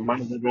 Um, My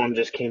other one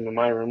just came to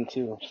my room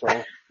too,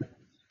 so.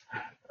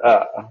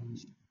 uh,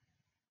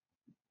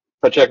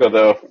 Pacheco,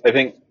 though, I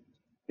think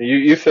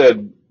you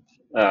said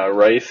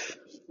Rice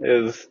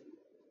is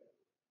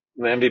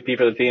the MVP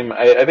for the team.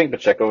 I think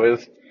Pacheco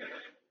is.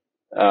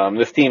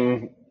 This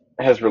team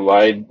has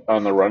relied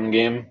on the run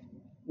game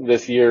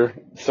this year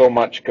so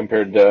much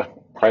compared to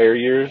prior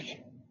years.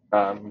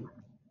 Um,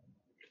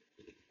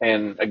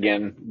 and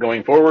again,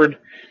 going forward,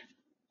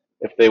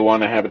 if they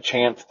want to have a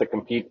chance to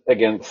compete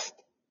against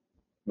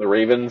the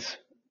Ravens,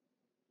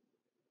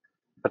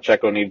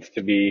 Pacheco needs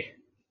to be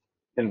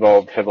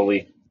involved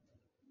heavily.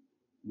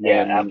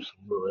 Yeah, And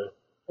absolutely.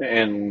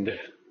 and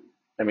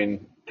I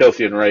mean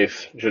Kelsey and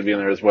Rice should be in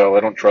there as well. I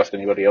don't trust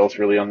anybody else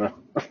really on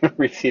the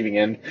receiving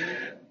end.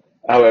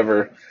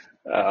 However,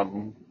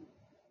 um,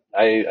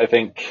 I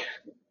think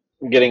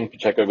getting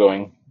Pacheco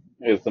going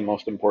is the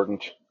most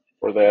important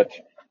for that.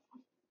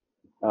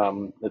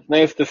 It's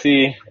nice to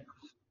see.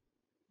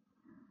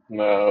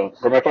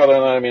 For my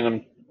father-in-law, I mean,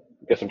 I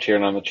guess I'm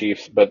cheering on the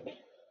Chiefs, but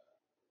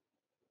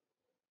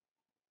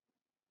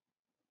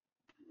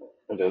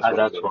it is what it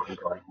That's is. what I'm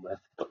going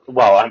with.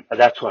 Well,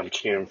 that's what I'm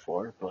cheering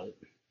for, but.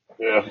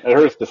 Yeah, it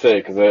hurts to say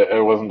because I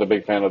wasn't a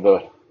big fan of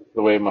the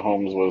way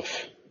Mahomes was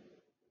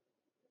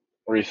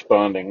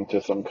responding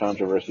to some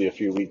controversy a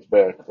few weeks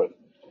back. But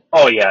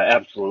Oh, yeah,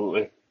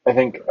 absolutely. I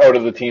think out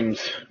of the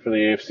teams for the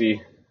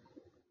AFC,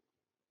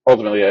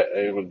 ultimately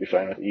I would be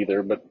fine with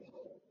either. But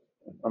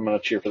I'm gonna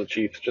cheer for the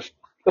Chiefs just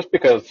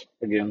because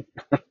again.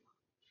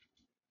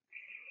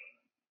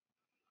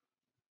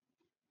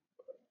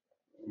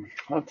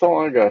 That's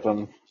all I got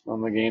on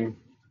the game.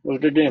 It was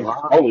a good game.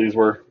 Wow. All these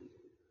were.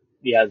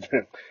 Yeah,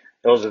 that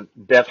was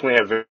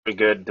definitely a very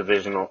good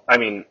divisional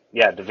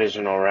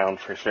round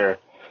for sure.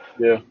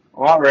 Yeah.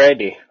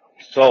 Alrighty.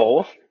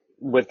 So,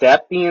 with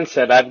that being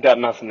said, I've got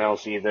nothing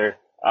else either.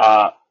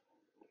 I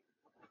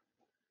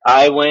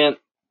went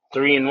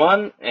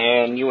 3-1,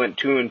 and you went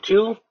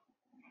 2-2.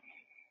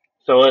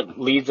 So it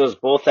leaves us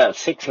both at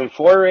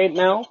 6-4 right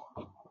now,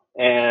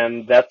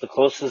 and that's the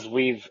closest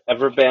we've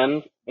ever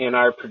been in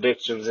our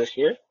predictions this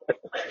year.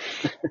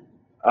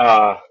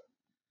 Uh,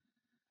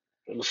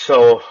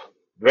 so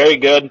very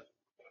good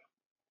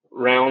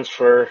rounds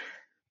for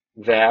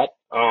that.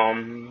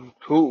 Who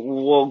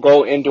will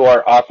go into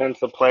our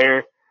offensive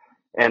player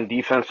and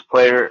defensive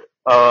player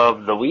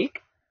of the week?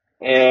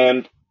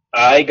 And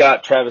I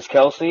got Travis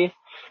Kelce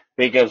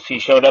because he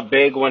showed up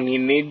big when he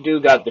needed to,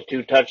 got the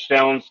 2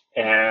 touchdowns,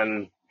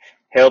 and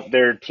helped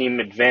their team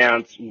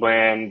advance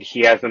when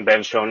he hasn't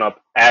been showing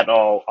up at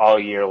all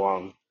year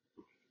long.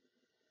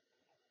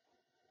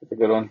 That's a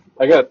good one.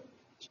 I got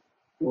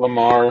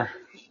Lamar,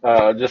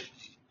 just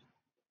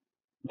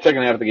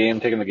second half of the game,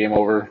 taking the game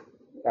over,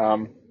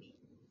 um,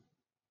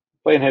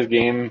 playing his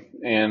game,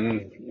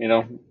 and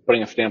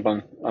putting a stamp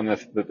on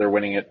this that they're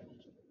winning it.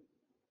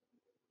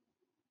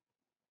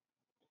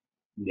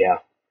 Yeah,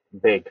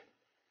 big,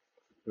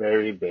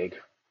 very big.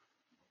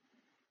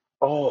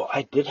 Oh,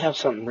 I did have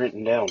something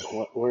written down.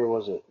 Where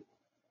was it?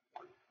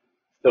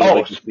 Still would Oh,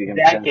 like to see him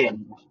that transfer.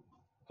 game,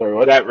 Sorry,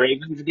 what? that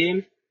Ravens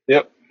game.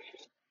 Yep.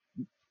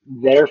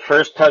 Their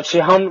first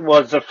touchdown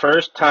was the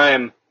first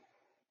time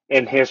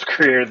in his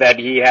career that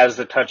he has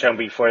a touchdown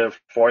before the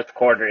fourth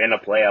quarter in a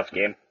playoff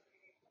game.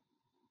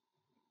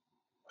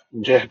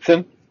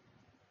 Jackson.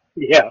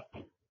 Yeah,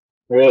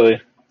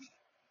 Really?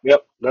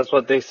 yep, that's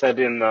what they said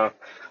in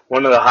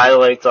one of the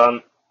highlights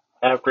on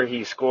after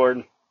he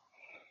scored.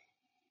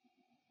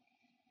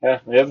 Yeah,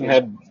 he hasn't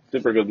had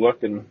super good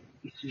luck in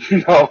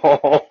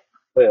No.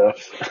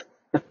 playoffs.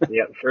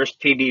 Yeah,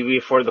 first TD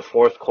before the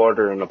fourth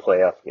quarter in a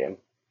playoff game.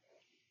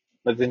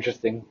 That's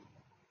interesting.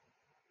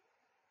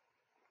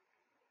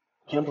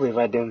 Can't believe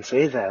I didn't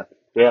say that.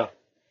 Yeah,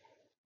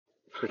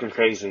 freaking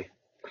crazy.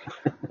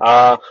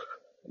 Uh,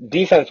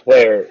 defense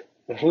player.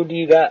 Who do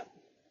you got?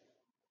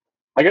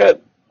 I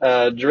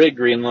got Drake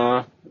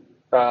Greenlaw.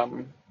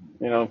 Um,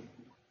 you know,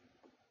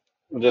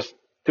 just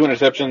 2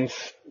 interceptions,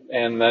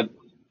 and that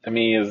to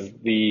me is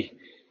the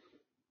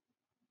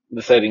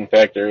deciding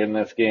factor in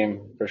this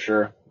game for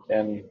sure.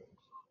 And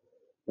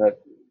that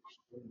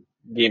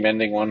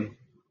game-ending one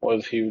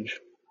was huge.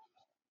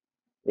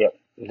 Yep,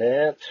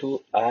 that's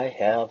who I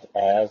have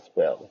as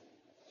well.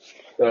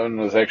 That one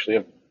was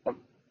actually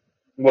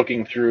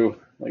looking through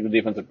like the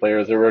defensive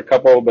players. There were a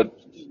couple, but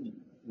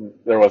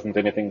there wasn't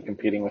anything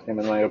competing with him,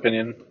 in my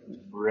opinion.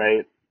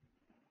 Right.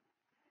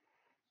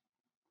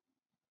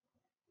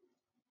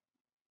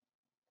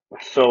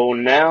 So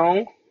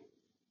now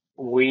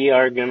we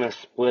are gonna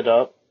split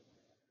up,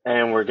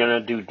 and we're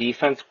gonna do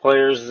defense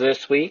players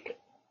this week.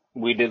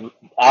 We did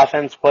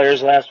offense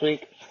players last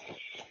week.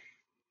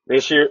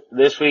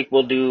 This week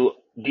we'll do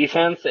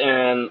defense,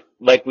 and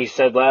like we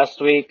said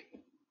last week,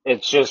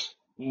 it's just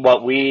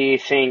what we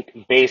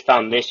think based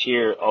on this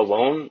year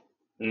alone.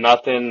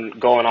 Nothing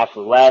going off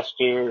of last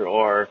year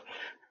or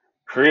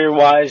career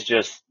wise,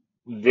 just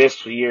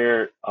this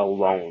year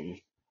alone.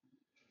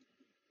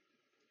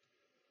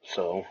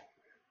 So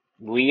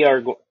we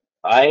are.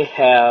 I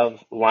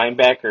have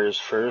linebackers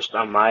first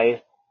on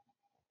my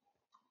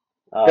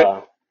Okay.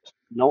 uh,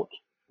 note,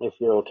 if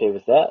you're okay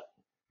with that,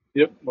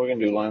 Yep, we're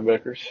gonna do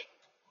linebackers.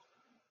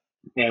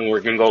 and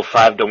we're gonna go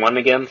 5-1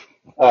 again.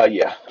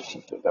 Yeah, let's do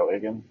it that way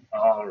again.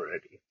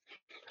 Alrighty.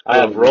 I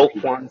have Otherwise,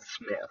 we repeat. Roquan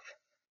Smith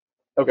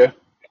Okay.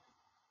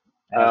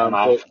 as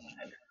my. So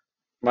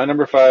my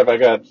number 5, I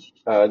got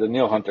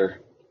Daniil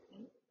Hunter.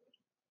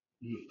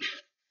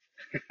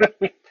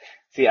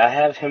 See, I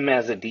have him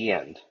as a D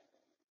end.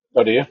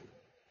 Oh, do you?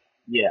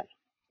 Yeah.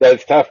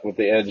 That's tough with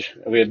the edge.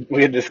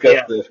 We had discussed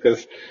Yeah. this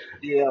because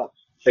Yeah.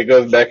 it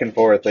goes back and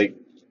forth. Like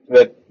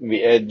that,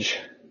 the edge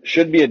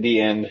should be a D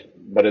end,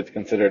 but it's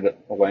considered a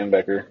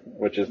linebacker,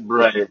 which is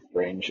Right.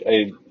 strange.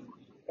 I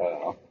don't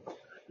know.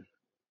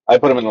 I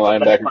put him in the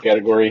linebacker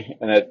category,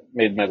 and that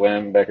made my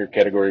linebacker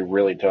category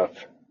really tough.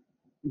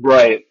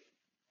 Right.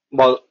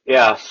 Well,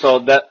 yeah. So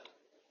that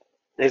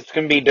it's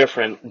gonna be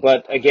different,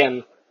 but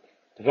again,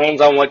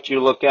 depends on what you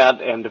look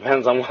at, and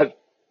depends on what.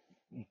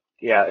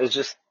 Yeah,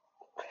 it's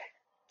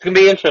gonna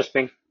be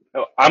interesting.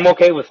 I'm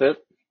okay with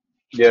it.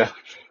 Yeah.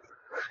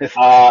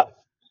 Uh,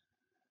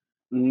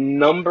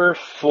 Number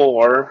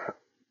 4,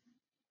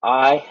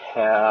 I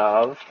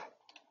have.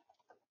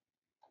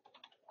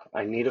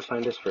 I need to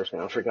find his first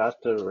name. I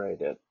forgot to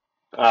write it.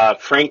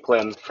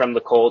 Franklin from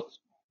the Colts.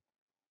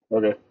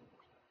 Okay.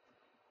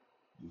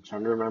 I'm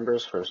trying to remember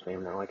his first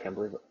name now. I can't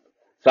believe it.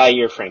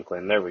 Zaire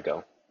Franklin. There we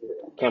go.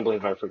 Can't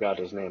believe I forgot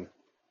his name.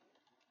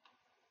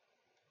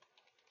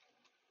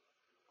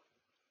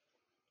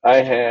 I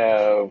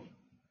have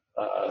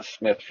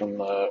Smith from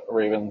the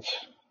Ravens.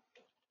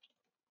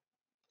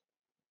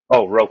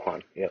 Oh,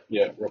 Roquan. Yep.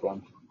 Yeah,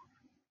 Roquan.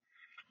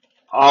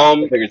 I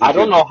figured I since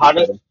don't know how you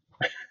to. said him.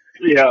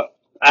 Yeah,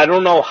 I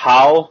don't know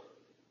how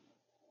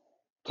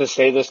to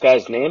say this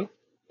guy's name.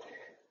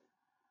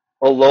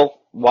 Olo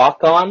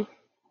Wakan.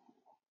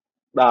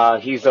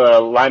 He's a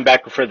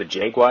linebacker for the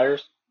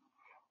Jaguars.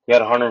 He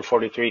had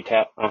 143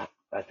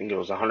 I think it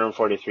was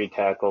 143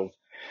 tackles.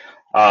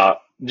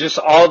 Just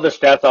all the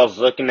stats I was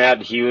looking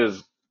at, he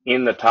was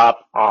in the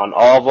top on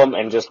all of them,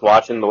 and just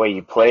watching the way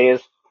he plays,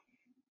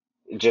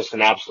 just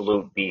an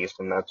absolute beast,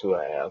 and that's who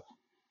I have.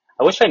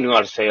 I wish I knew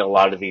how to say a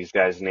lot of these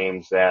guys'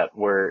 names that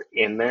were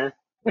in there.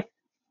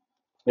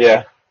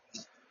 Yeah.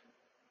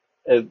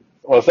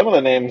 Well, some of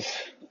the names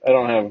I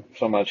don't have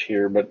so much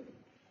here, but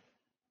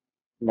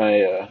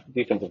my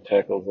defensive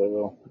tackles I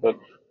will. But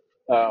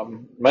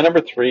my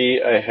number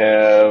 3, I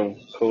have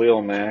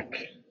Khalil Mack.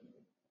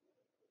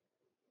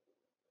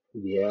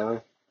 Yeah,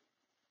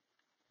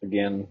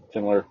 Again,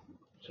 similar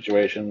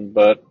situation,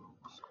 but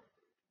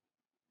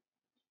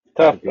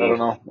gotta tough. I don't be.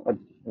 know.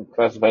 I'm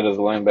classified as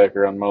a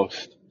linebacker on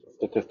most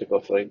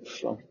statistical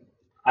sites. So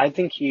I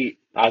think he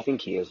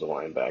is a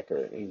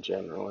linebacker in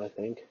general. I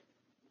think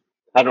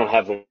I don't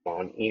have him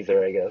on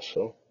either. I guess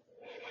so.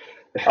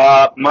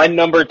 My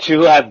number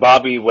 2, I have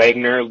Bobby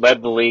Wagner,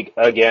 led the league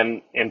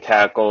again in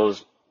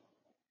tackles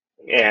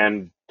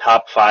and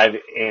top 5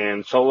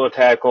 in solo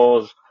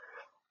tackles.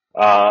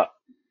 Uh,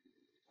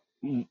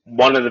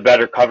 One of the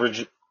better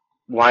coverage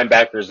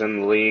linebackers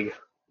in the league,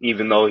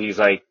 even though he's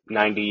like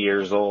 90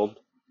 years old.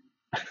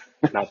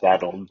 Not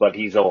that old, but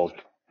he's old.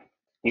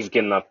 He's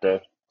getting up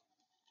there.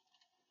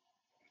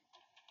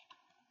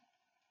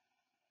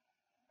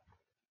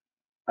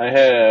 I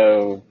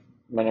have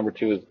my number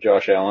 2 is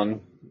Josh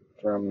Allen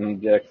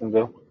from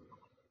Jacksonville.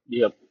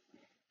 Yep.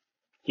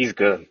 He's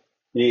good.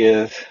 He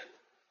is.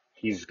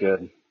 He's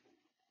good.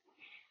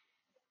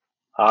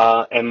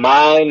 And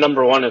my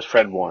number 1 is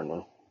Fred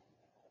Warner.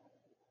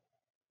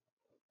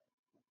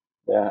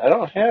 Yeah, I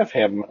don't have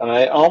him, and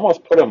I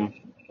almost put him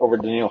over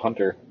Daniil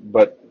Hunter,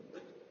 but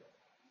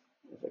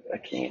I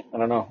can't. I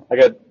don't know. I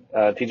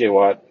got T.J.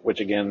 Watt, which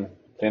again,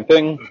 same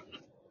thing.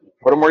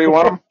 Put him where you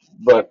want him,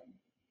 but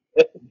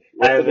I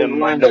listed have as a him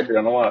my number. linebacker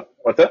on the lot.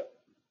 What's that?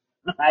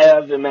 I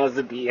have him as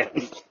a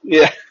DN.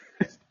 Yeah,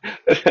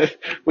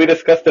 we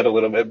discussed it a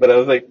little bit, but I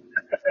was like,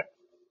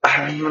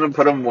 I'm gonna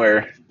put him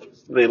where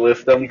they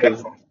list him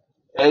because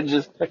edge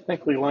is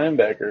technically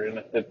linebacker,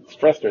 and it's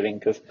frustrating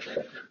because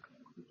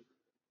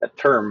That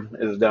term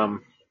is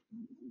dumb.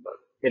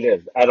 It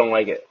is. I don't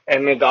like it,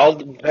 and it all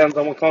depends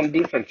on what kind of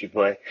defense you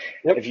play.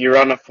 Yep. If you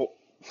run a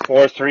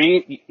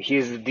 4-3,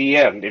 he's the D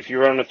end. If you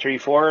run a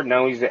 3-4,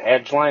 now he's the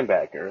edge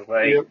linebacker.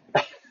 Like, Yep.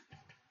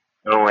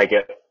 I don't like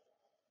it.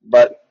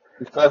 But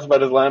he's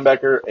classified as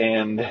linebacker,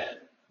 and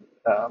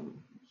I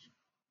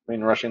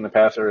mean, rushing the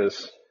passer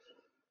is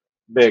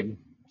big.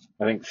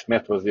 I think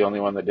Smith was the only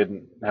one that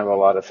didn't have a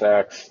lot of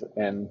sacks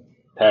and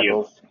Yep.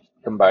 tackles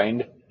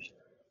combined.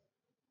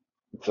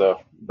 So,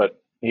 but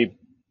he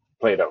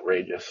played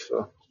outrageous.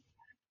 So,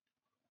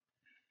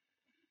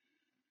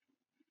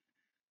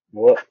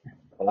 What?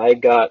 I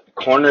got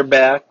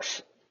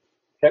cornerbacks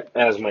okay.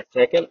 as my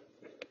second.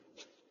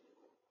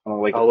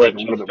 I'll Make a let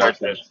you little bit more start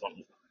this sense.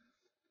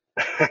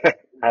 one.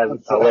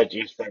 I'll So, let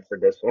you start for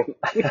this one.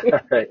 all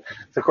right.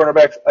 So,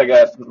 cornerbacks, I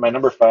got my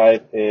number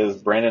 5 is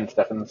Brandon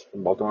Stephens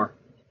from Baltimore.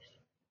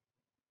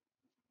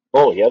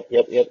 Oh, yep.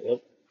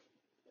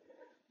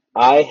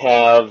 I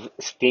have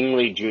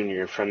Stingley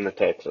Jr. from the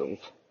Texans.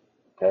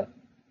 Okay.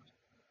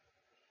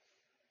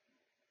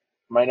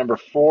 My number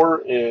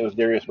 4 is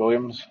Darius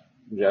Williams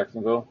from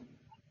Jacksonville.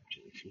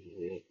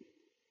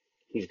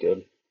 He's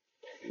good.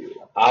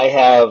 I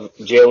have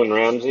Jalen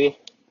Ramsey.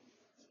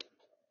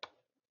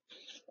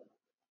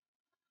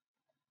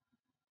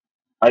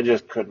 I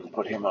just couldn't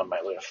put him on my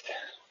list.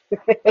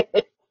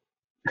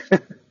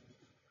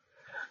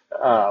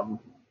 Um,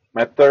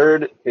 my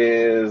third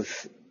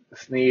is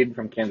Snead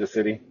from Kansas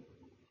City.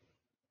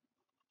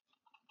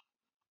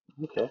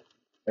 Okay.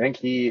 I think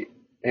him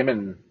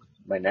and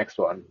my next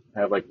one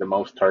have like the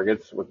most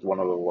targets with one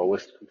of the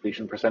lowest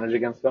completion percentage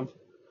against them.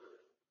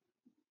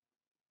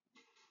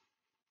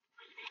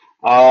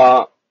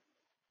 Uh,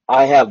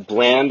 I have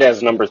Bland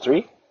as number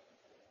 3.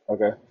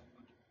 Okay.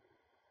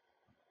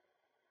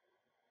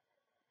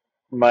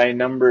 My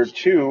number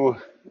 2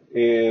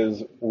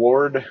 is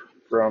Ward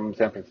from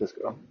San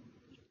Francisco.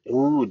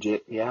 Ooh,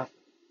 yeah,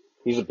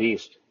 he's a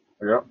beast.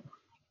 Yep.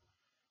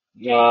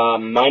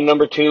 My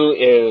number 2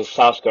 is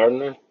Sauce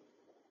Gardner.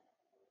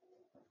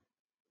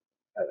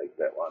 I like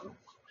that one.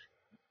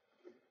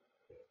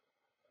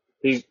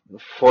 He's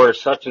for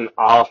such an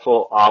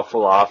awful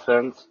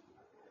offense.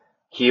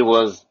 He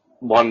was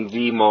one of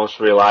the most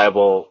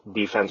reliable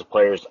defensive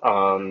players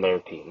on their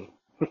team.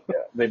 Yeah,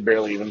 they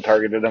barely even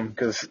targeted him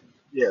because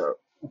Yeah.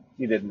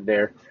 he didn't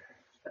dare.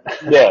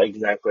 Yeah,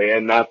 exactly.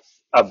 And that's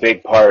a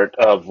big part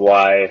of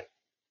why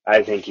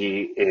I think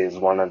he is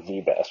one of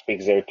the best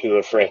because they're too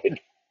afraid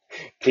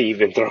to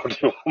even throw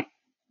to him.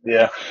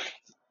 Yeah.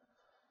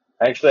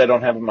 Actually, I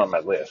don't have him on my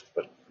list,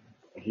 but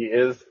he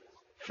is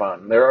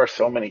fun. There are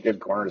so many good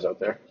corners out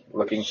there.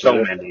 Looking So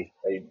through it, many.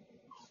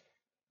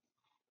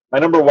 my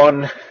number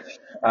 1,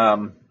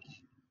 um,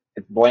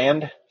 it's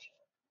Bland,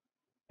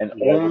 and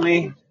Yeah, that's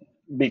only good.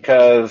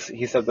 because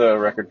he set the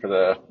record for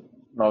the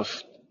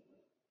most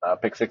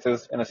pick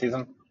sixes in a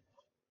season,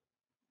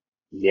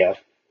 Yeah.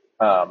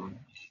 um,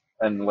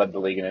 and led the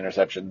league in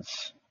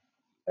interceptions.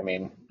 I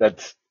mean,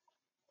 that's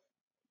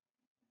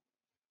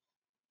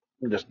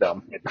just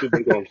dumb. Yeah, two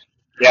big ones.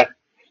 Yeah.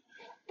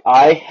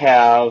 I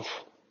have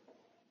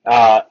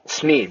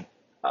Snead,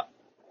 uh,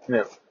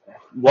 Yeah.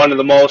 one of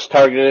the most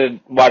targeted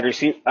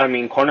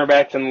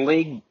cornerbacks in the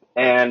league,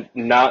 and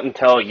not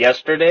until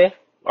yesterday,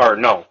 or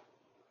no,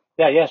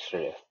 yeah,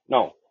 yesterday,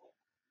 no,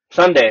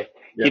 Sunday,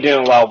 he Yep.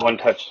 didn't allow one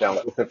touchdown.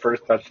 That was the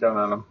first touchdown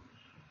on him.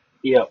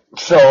 Yep.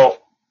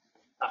 So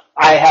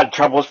I had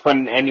troubles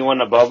putting anyone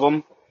above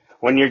him.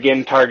 When you're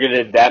getting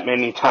targeted that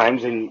many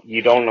times and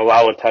you don't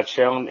allow a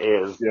touchdown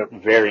is Yep.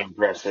 very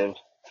impressive.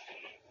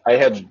 I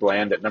had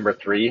Bland at number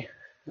 3,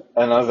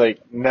 and I was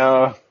like,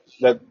 no,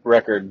 that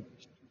record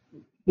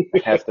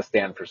has to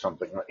stand for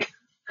something. Like,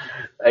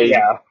 I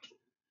Yeah,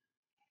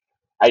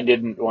 I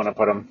didn't want to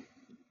put him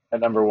at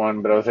number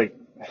 1, but I was like,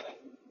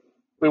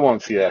 we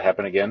won't see that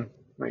happen again.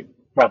 Like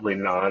probably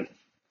not.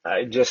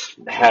 I just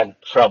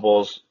had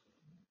troubles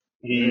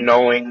he,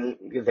 knowing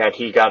that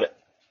he got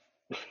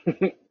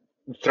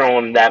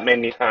thrown that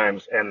many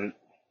times and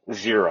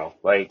zero.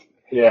 Like,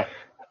 yeah,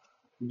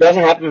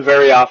 doesn't happen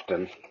very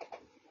often.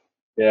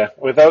 yeah.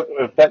 Without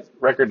if that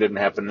record didn't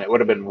happen, it would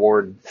have been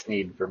Ward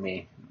Snead for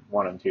me,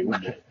 1 and 2.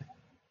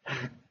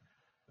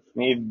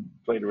 Snead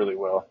played really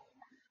well.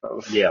 That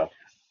was Yeah,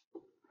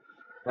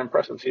 an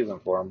impressive season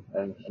for him,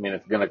 and I mean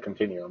it's going to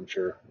continue. I'm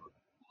sure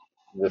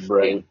this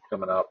right. game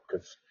coming up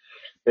because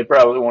they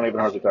probably won't even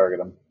hardly target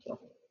him. So.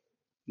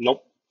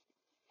 Nope.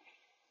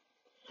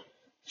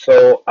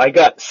 So I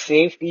got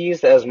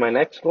safeties as my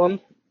next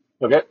one.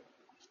 Okay.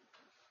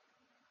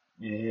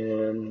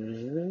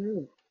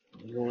 And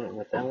you went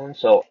with that one.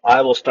 So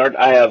I will start.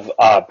 I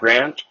have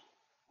Branch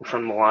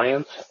from the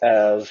Lions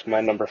as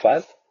my number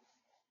 5.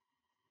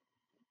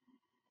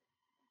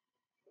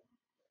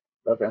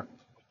 Okay.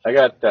 I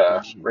got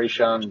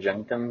Rayshawn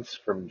Jenkins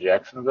from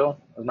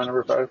Jacksonville as my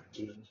number 5.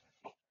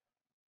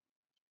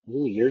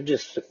 Ooh, you're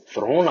just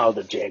throwing all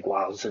the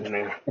Jaguars in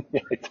there.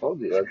 I told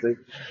you. I think.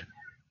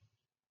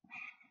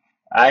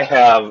 I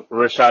have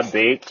Rashad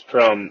Bates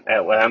from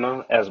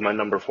Atlanta as my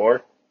number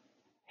 4.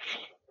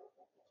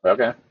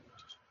 Okay.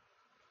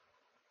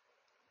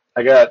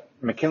 I got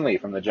McKinley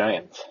from the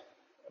Giants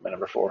at my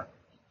number 4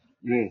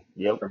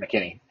 Yep. for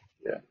McKinney.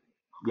 Yeah.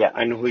 Yeah,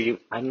 I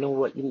know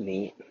what you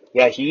mean.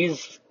 Yeah, he,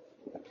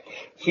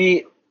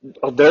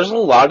 there's a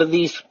lot of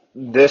this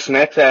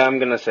next that I'm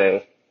gonna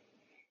say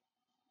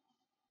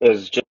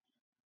is just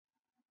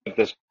like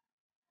this,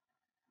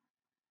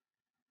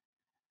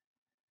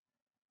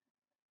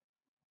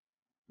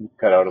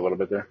 Cut out a little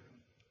bit there.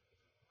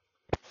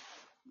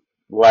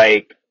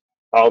 like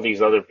all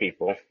these other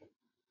people.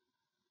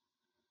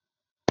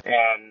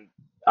 And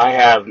I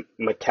have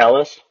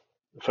Metellus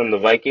from the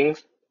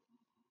Vikings.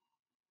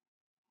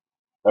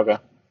 Okay.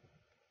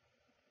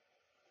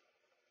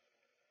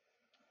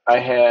 I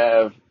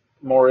have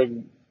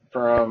Morig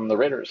from the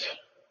Raiders.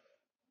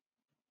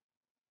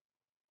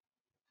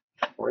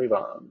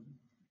 Ravon.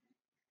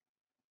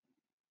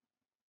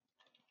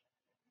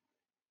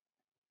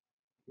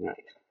 Nice.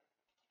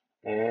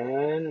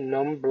 And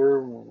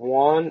number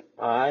one,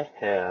 I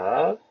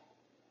have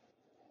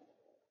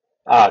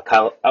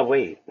Kyle. Oh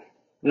wait,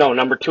 no,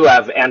 number two, I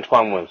have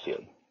Antoine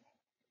Winfield.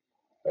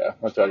 Yeah,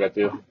 that's what I got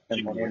too.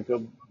 And one Junior.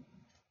 Winfield.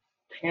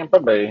 Tampa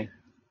Bay.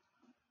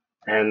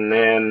 And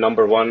then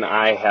number one,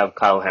 I have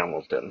Kyle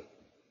Hamilton.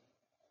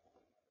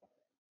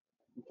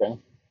 Okay.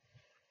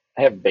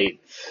 I have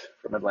Bates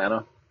from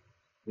Atlanta.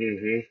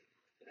 hmm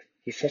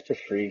He's such a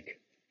freak.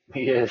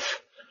 He is.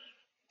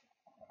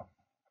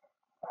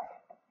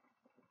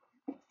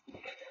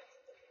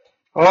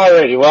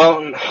 Alrighty,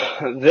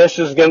 well, this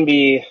is gonna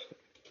be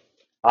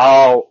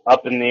all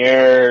up in the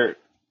air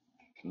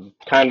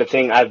kind of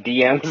thing. I have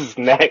DMs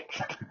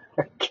next.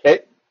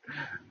 Okay.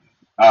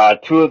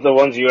 Two of the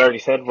ones you already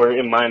said were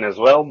in mine as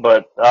well,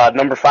 but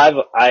number five,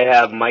 I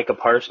have Micah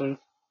Parsons.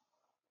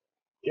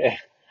 Okay.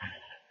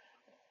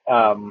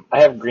 I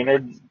have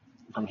Greenard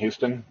from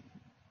Houston.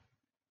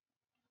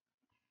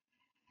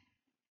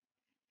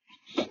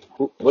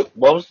 What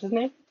was his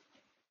name?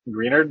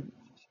 Greenard?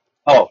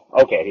 Oh,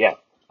 okay, yeah.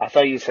 I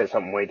thought you said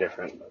something way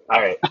different. All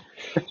right.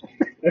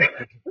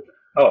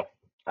 Oh,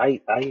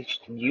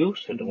 you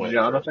should have went first.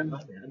 Jonathan? My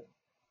bad.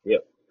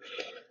 Yep.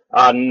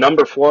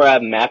 Number four, I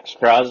have Max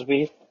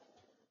Crosby.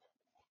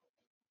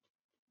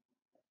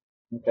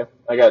 Okay.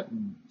 I got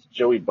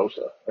Joey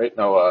Bosa, right?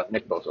 No,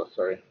 Nick Bosa,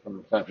 sorry,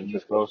 from San Nick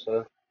Francisco.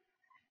 Bosa.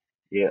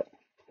 Yeah.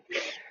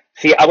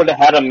 See, I would have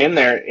had him in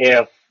there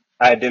if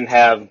I didn't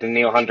have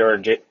Daniil Hunter or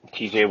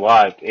T.J.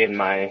 Watt in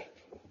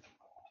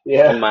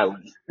Yeah. my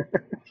list.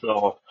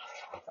 So,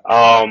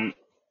 I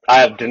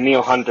have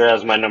Daniil Hunter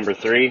as my number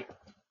three.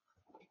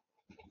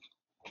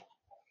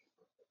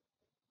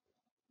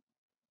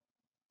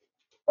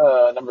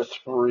 Number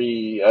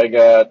 3, I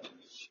got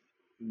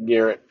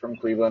Garrett from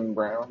Cleveland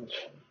Browns.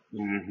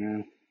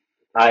 hmm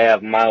I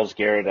have Miles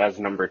Garrett as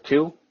number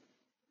two.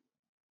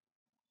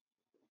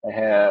 I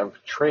have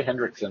Trey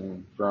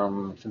Hendrickson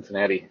from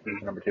Cincinnati,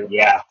 Mhm. number 2.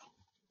 Yeah.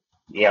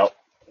 Yep.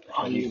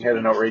 Oh, He he's a had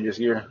an beast. outrageous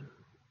year.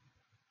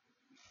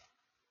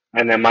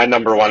 And then my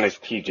number one is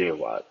T.J.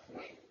 Watt.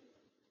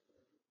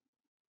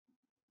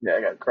 Yeah,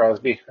 I got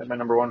Crosby at my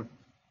number 1.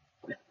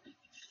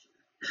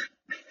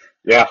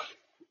 Yeah.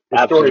 The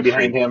story Absolute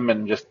behind freak. him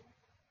and just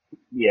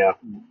Yeah.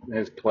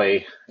 his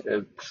play,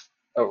 it's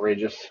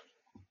outrageous.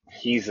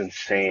 He's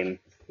insane.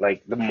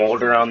 Like the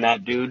motor on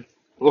that dude.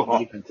 Oh,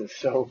 Defense is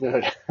so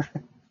good.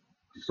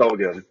 so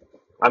good.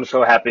 I'm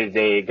so happy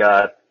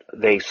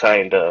they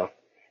signed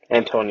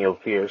Antonio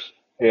Pierce.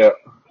 Yeah.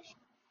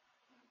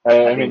 I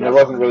I think mean, there that's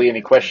wasn't gonna really be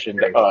any question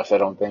to great. us, I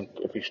don't think,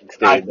 if he should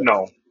stay, I but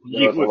no.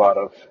 there was a lot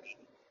of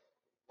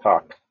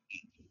talk.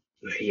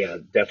 Yeah,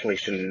 definitely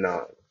should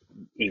not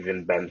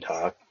even been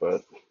talked,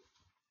 but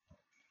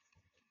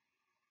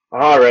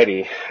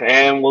alrighty.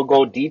 And we'll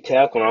go D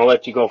tackle and I'll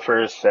let you go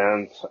first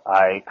since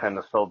I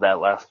kinda sold that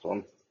last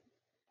one.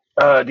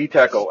 D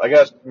tackle. I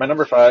got my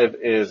number 5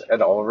 is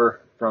Ed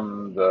Oliver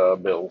from the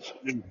Bills.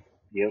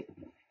 Yep.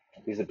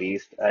 He's a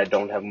beast. I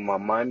don't have him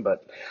on mine,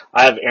 but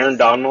I have Aaron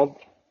Donald.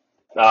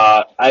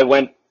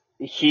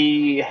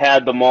 He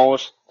had the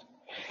most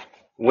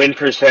win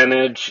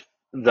percentage,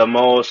 the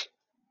most,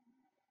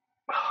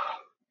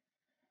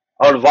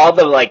 out of all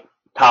the like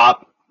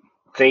top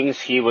things,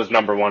 he was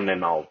number one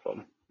in all of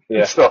them.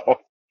 Yeah, So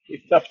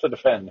he's tough to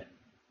defend.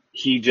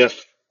 he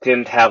just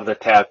didn't have the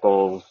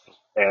tackles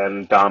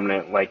and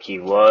dominant like he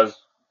was,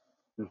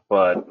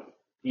 but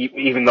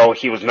even though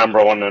he was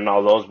number one in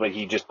all those, but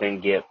he just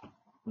didn't get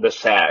the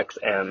sacks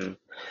and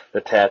the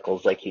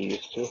tackles like he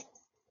used to.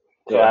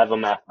 So I Yeah, have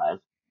him at five.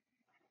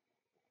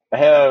 I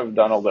have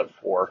Donald at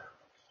 4.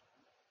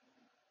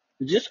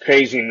 It's just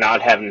crazy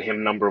not having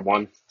him number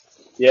one.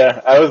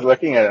 Yeah, I was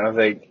looking at it and I was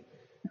like,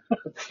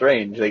 it's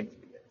strange. Like,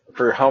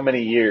 for how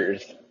many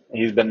years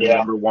he's been Yeah.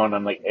 number 1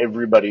 on like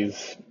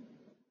everybody's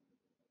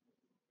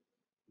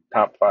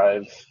top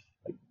fives.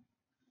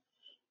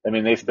 I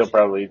mean, they still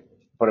probably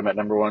put him at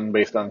number 1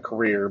 based on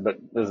career, but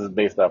this is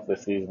based off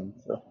this season.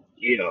 So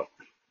Yeah.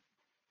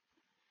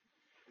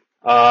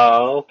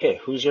 Okay.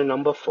 Who's your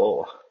number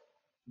four?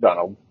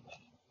 Donald.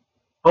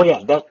 Oh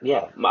yeah,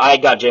 yeah. I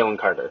got Jalen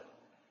Carter.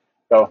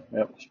 So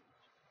yep.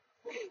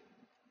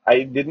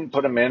 I didn't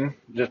put him in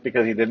just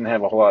because he didn't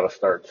have a whole lot of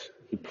starts.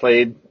 He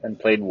played and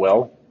played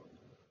well,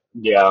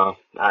 Yeah,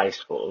 I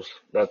suppose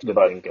that's good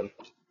but thinking.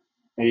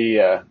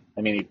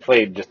 I mean, he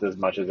played just as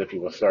much as if he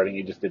was starting.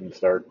 He just didn't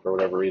start for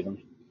whatever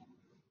reason.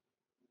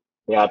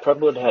 Yeah, I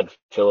probably would have had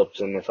Phillips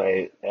in if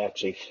I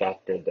actually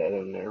factored that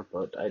in there,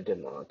 but I did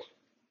not.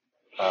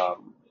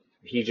 Um,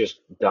 He just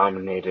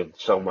dominated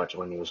so much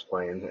when he was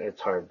playing.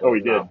 It's hard oh, to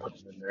he did, not put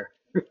him in there.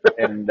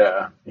 and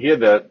he had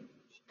that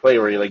play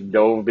where he like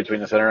dove between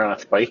the center on a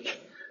spike,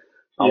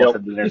 almost Yep.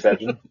 had an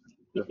interception.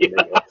 Just Yeah.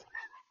 ridiculous.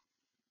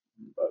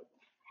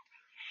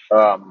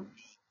 But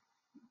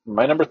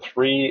my number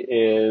three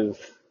is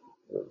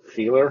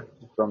Sealer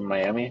from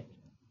Miami.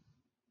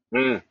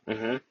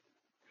 Mm-hmm.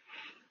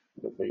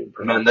 If I can Man,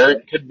 pronounce there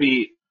that. could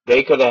be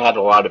they could have had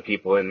a lot of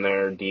people in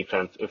their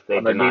defense if they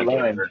On the did D not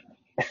get line, hurt.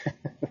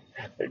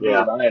 their D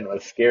Yeah. line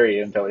was scary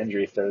until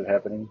injuries started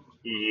happening.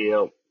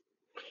 Yep.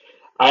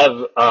 I have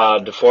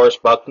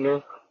DeForest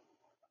Buckner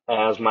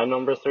as my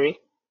number three.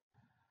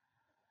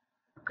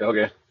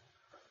 Okay.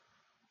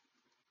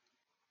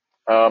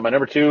 My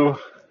number two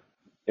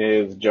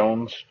is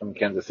Jones from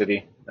Kansas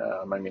City.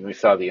 I mean, we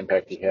saw the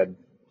impact he had.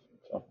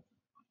 So,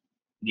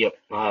 Yep.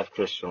 I have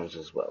Chris Jones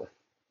as well.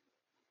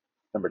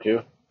 number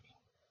two.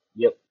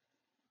 Yep.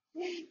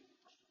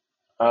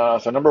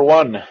 So number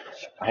one,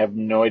 I have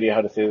no idea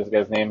how to say this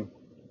guy's name.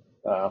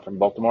 From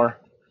Baltimore,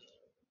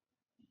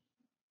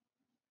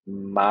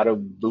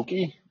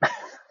 Matabuki.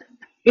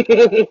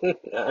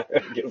 I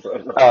guess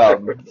I'm not sure.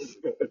 Um,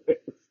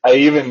 I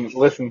even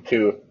listened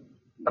to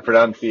a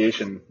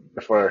pronunciation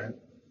before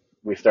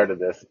we started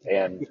this,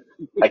 and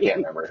I can't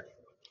remember.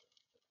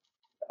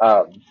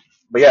 Um,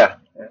 but yeah,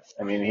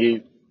 I mean,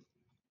 he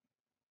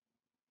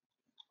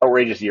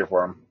outrageous year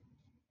for him.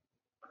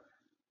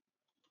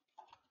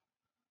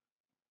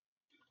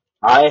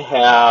 I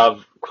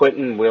have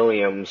Quentin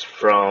Williams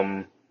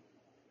from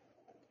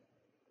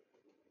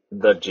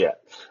the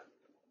Jets.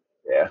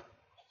 Yeah,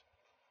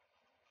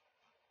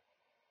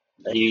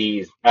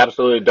 He's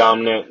absolutely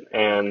dominant,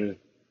 and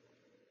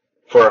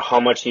for how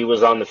much he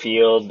was on the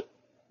field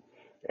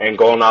and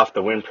going off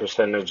the win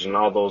percentage and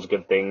all those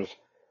good things,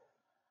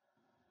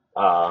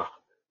 uh,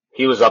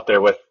 he was up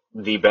there with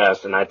the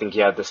best, and I think he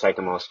had the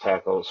second most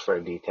tackles for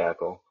a D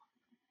tackle.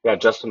 Yeah,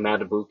 Justin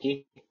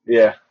Matabuki.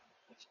 yeah,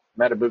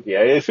 Matabuki.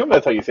 I assume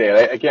that's how you say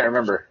it. I can't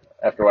remember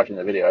after watching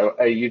the video.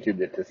 I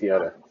YouTubed it to see how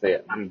to say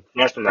it. I'm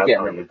guessing I that's can't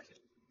how remember.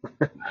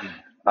 you.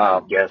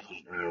 I'm Um,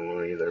 guessing. I don't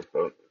know either,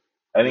 but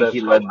I think he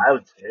that's how led I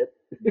would say it.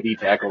 D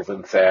tackles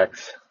and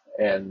sacks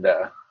and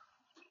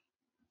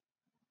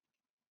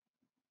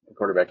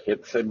quarterback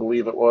hits, I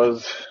believe it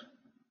was,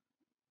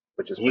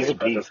 which is He's pretty a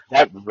impressive. beast.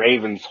 That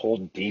Ravens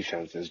whole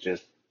defense is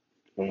just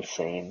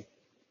insane.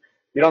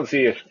 You don't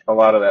see a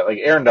lot of that. Like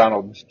Aaron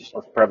Donald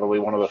was probably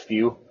one of the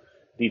few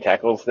D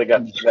tackles that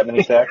got that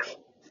many sacks,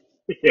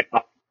 Yeah.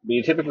 but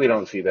you typically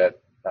don't see that.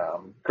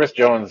 Chris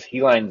Jones,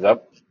 he lines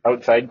up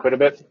outside quite a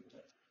bit,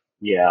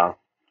 Yeah.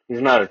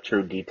 He's not a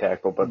true D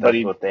tackle, but but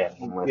that's what they have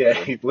him yeah,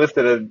 listed. he's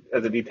listed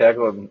as a D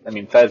tackle, and I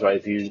mean size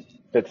wise he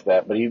fits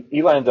that, but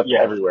he lines up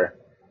Yeah. everywhere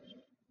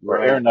where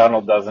Right. Aaron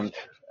Donald doesn't.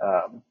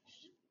 Um,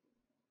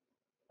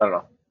 I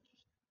don't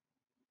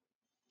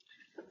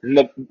And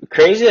the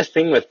craziest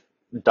thing with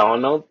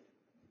Donald,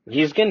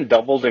 he's getting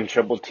doubled and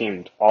triple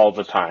teamed all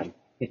the time.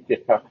 know.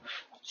 Yeah,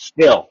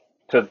 Still,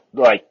 to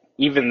like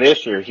even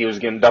this year, he was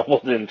getting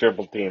doubled and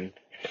triple teamed.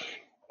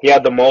 He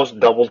had the most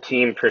double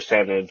team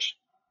percentage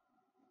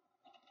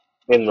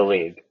in the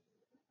league.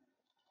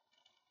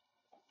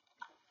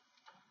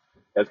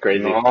 that's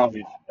crazy. No,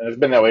 It's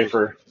been that way just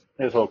for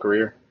his whole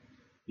career.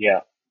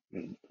 yeah,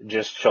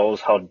 just shows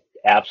how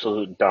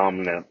absolute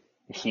dominant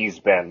he's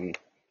been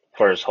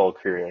for his whole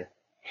career.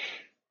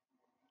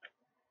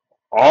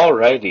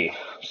 Alrighty,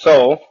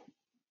 so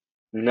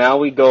now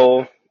we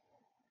go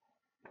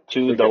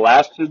to Take the it.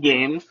 last two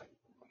games.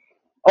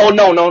 Oh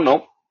no, no,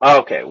 no.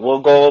 Okay, we'll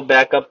go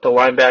back up to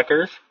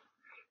linebackers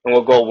and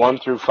we'll go 1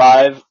 through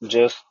 5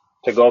 just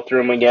to go through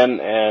them again,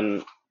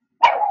 and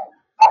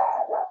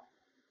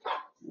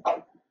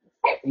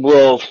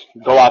we'll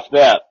go off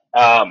that.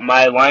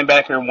 My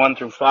linebacker 1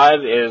 through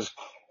 5 is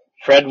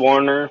Fred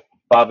Warner,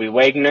 Bobby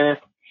Wagner,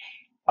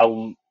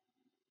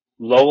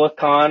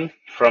 Loacon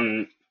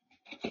from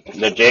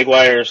the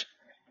Jaguars,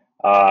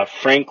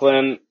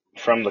 Franklin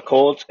from the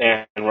Colts,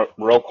 and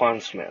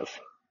Roquan Smith.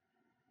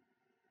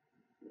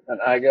 And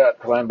I got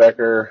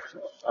linebacker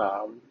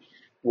um,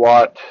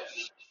 Watt,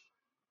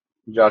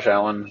 Josh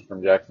Allen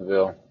from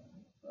Jacksonville,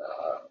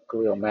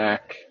 Khalil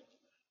Mack,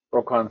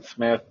 Roquan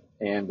Smith,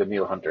 and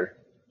Daniil Hunter.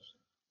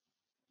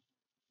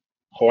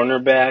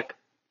 Cornerback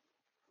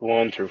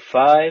 1 through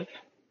 5.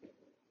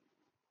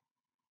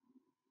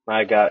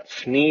 I got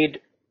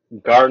Sneed,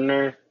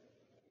 Gardner,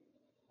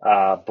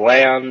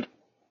 Bland,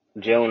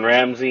 Jalen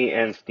Ramsey,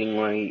 and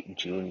Stingley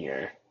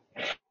Jr.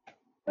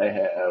 I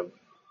have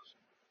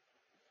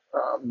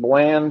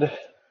Bland,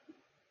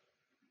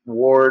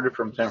 Ward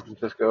from San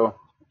Francisco,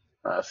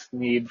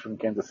 Sneed from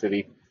Kansas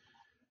City,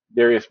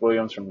 Darius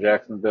Williams from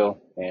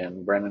Jacksonville,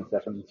 and Brandon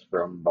Stephens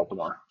from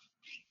Baltimore.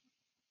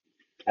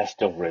 I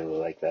still really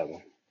like that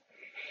one.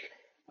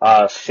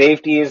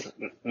 Safeties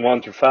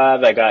 1 through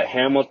 5. I got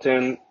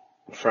Hamilton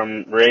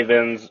from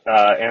Ravens,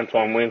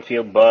 Antoine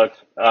Winfield, Bucks,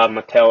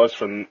 Metellus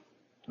from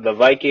the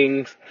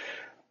Vikings,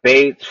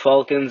 Bates,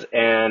 Falcons,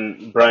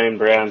 and Brian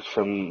Branch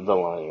from the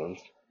Lions.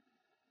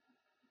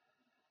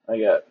 I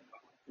got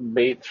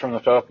Bates from the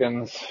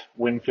Falcons,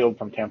 Winfield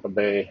from Tampa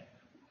Bay,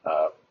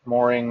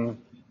 Mooring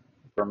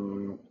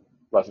from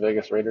Las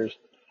Vegas Raiders,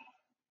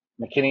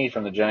 McKinney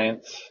from the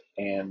Giants,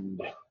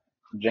 and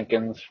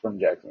Jenkins from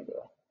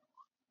Jacksonville.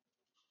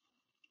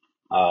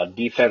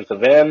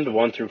 Defensive end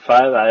 1 through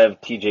 5. I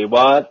have T.J.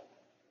 Watt,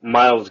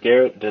 Myles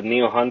Garrett,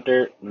 Daniil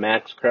Hunter,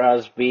 Max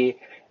Crosby,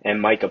 and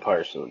Micah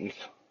Parsons.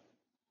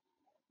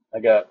 I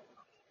got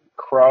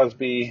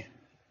Crosby,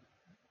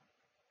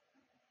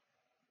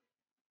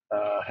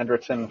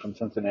 Hendrickson from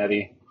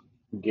Cincinnati,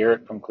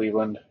 Garrett from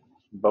Cleveland,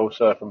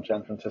 Bosa from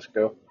San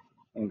Francisco,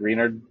 and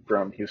Greenard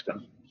from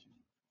Houston.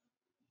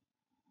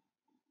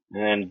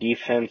 And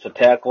defensive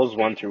tackles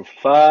 1 through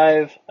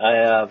 5. I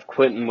have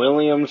Quentin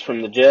Williams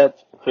from the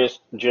Jets, Chris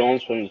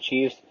Jones from the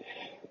Chiefs,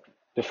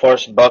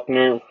 DeForest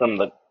Buckner from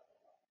the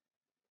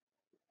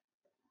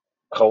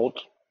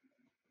Colts,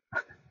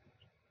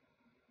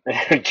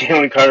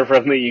 Jalen Carter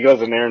from the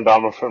Eagles, and Aaron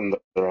Donald from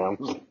the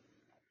Rams.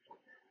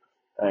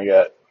 I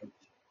got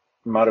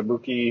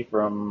Matabuki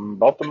from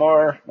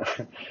Baltimore,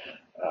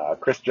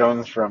 Chris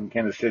Jones from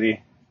Kansas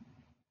City,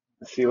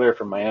 Sealer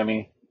from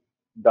Miami,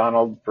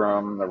 Donald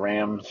from the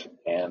Rams,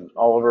 and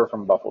Oliver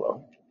from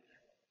Buffalo.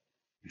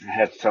 I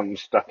had something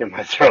stuck in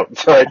my throat,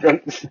 so I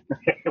couldn't say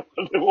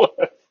what it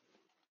was.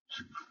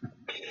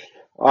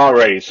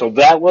 Alrighty, so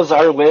that was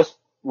our list.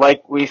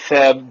 Like we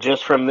said,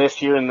 just from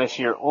this year and this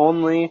year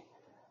only.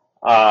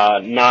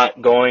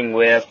 Not going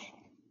with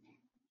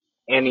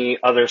any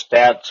other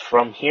stats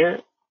from here.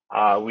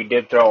 We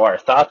did throw our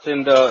thoughts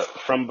into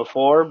from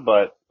before,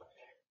 but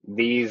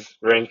these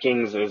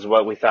rankings is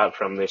what we thought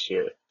from this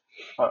year.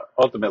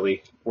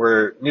 Ultimately,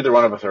 neither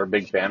one of us are a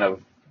big fan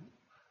of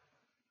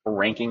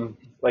ranking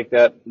like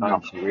that No.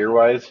 on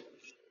career-wise.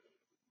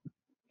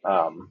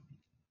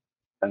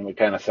 And we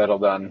kind of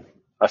settled on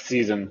a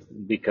season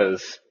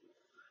because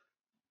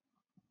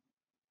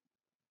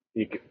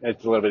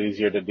it's a little bit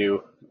easier to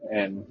do,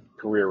 and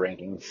career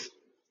rankings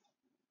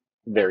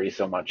vary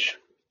so much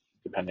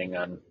depending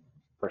on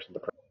person to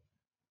person.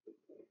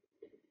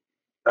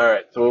 All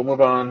right, so we'll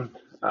move on.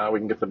 We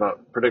can get the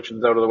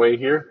predictions out of the way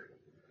here.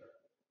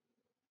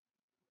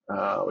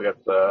 We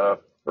got the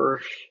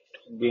first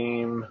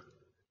game.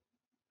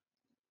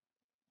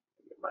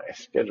 Get my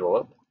schedule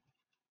up.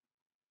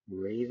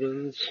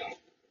 Ravens.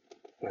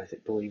 I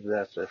believe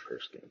that's their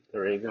first game. The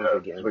Ravens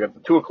again. So we got the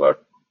 2 o'clock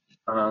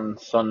on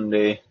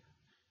Sunday.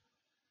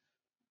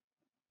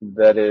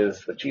 That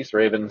is the Chiefs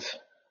Ravens.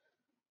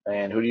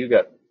 And who do you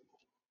got?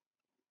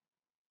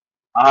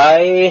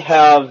 I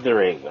have the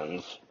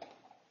Ravens.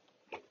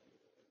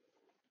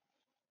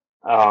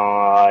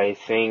 I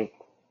think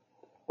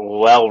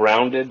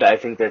well-rounded. I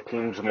think their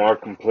team's more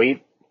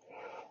complete,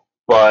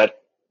 but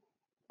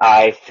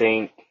I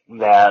think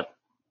that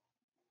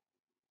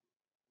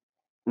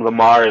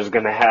Lamar is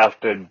going to have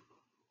to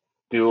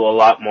do a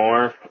lot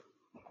more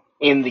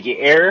in the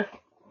air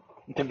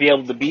to be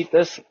able to beat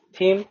this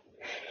team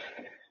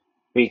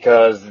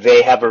because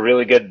they have a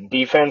really good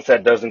defense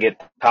that doesn't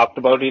get talked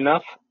about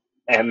enough.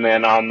 And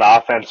then on the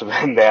offensive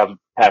end, they have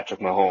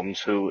Patrick Mahomes,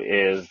 who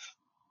is,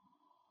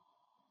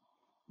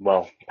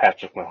 well,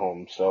 Patrick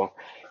Mahomes. So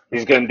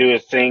he's going to do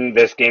his thing.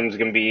 This game's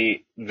going to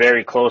be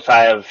very close,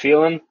 I have a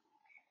feeling.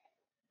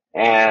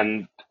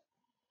 And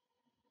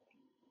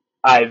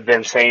I've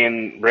been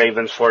saying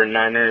Ravens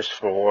 49ers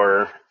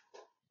for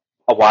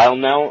a while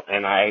now,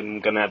 and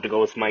I'm going to have to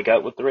go with my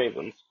gut with the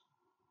Ravens.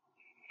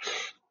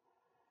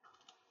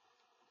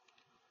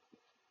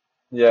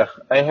 Yeah,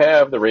 I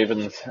have the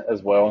Ravens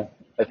as well.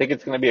 I think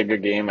it's going to be a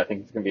good game. I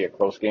think it's going to be a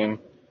close game.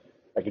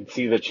 I can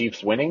see the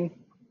Chiefs winning,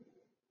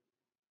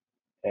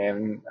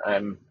 and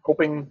I'm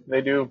hoping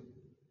they do.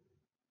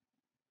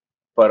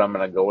 But I'm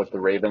going to go with the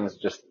Ravens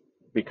just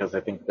because I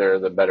think they're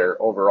the better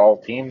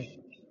overall team,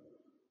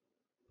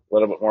 a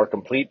little bit more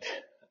complete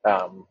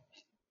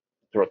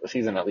throughout the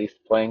season, at least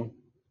playing.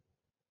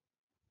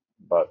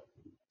 But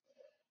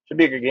should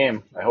be a good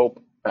game. I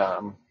hope.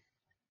 And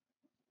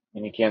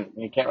you can't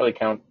really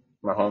count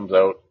Mahomes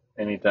out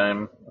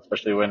anytime,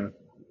 especially when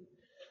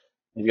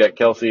he's got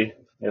Kelsey.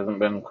 He hasn't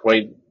been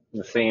quite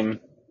the same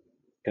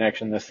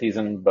connection this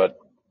season, but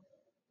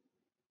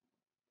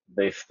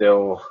they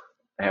still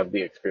have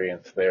the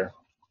experience there.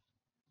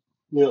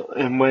 Yeah,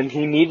 and when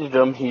he needed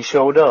them, he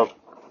showed up.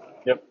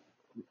 Yep.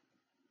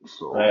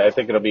 So I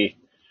think they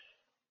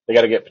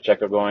got to get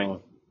Pacheco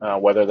going,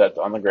 whether that's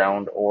on the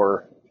ground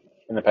or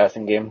in the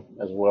passing game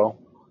as well.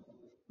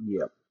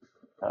 yep,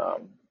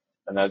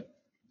 And that's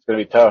going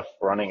to be tough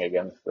running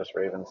against this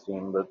Ravens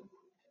team, but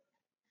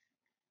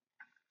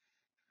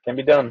can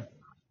be done.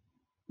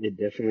 it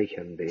definitely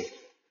can be.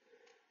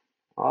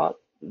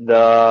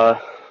 The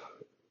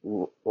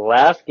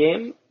last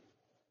game,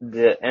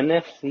 the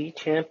NFC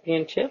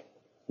Championship,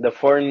 The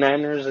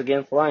 49ers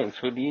against Lions.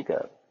 Who do you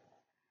got?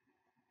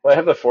 Well, I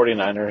have the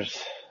 49ers.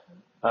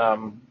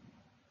 Um,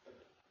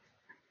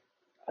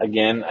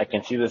 Again, I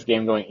can see this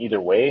game going either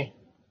way.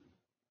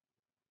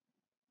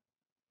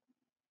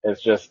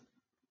 It's just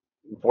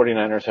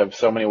 49ers have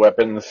so many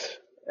weapons,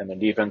 and the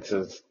defense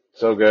is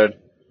so good.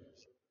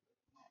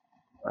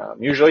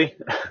 Usually,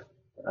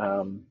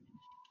 um,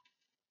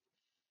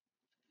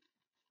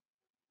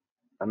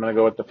 I'm going to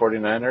go with the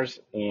 49ers,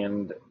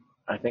 and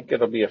I think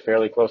it'll be a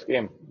fairly close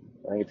game.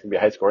 I think it's going to be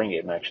a high-scoring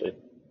game, actually.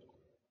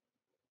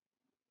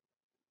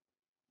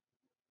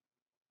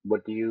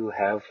 What do you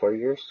have for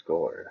your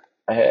score?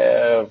 I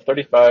have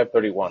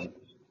 35-31.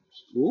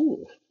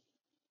 Ooh,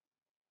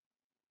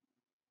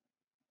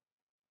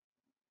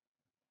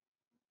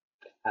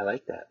 I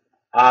like that.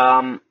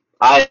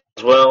 I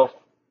as well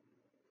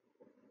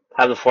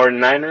have the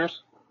 49ers,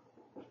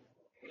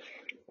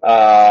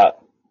 uh,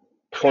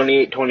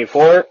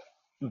 28-24.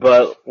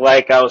 But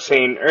like I was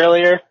saying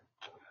earlier,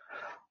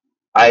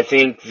 I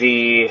think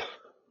the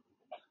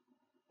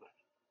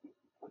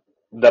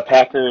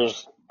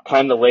Packers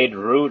kind of laid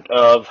root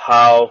of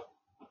how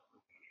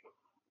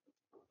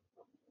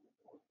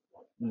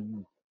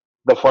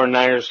the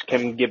 49ers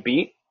can get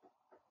beat,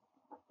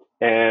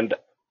 and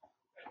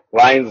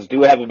Lions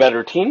do have a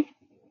better team.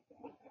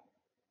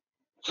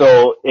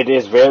 So it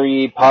is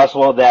very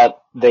possible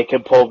that they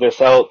could pull this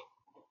out,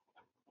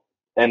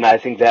 and I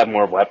think they have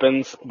more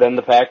weapons than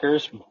the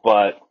Packers.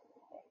 But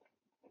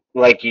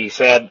like you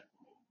said,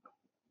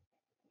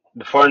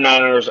 the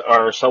 49ers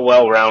are so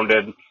well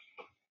rounded.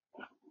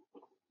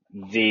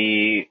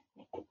 The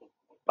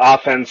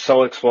offense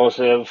so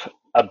explosive.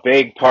 A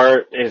big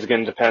part is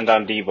going to depend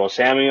on Deebo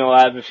Samuel,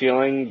 I have a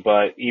feeling,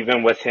 but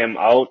even with him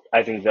out,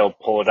 I think they'll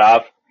pull it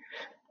off.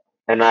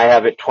 And I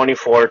have it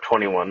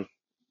 24-21.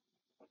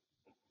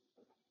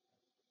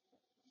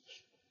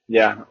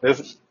 Yeah,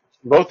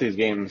 both these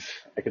games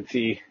I can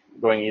see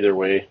going either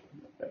way.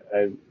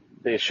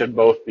 They should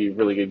both be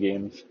really good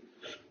games.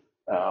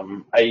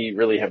 I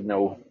really have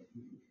no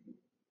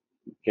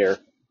care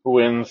who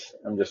wins.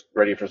 I'm just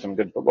ready for some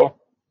good football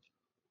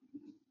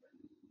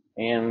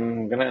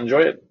and gonna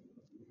enjoy it.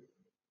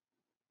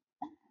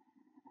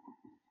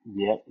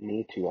 Yep,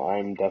 me too.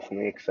 I'm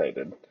definitely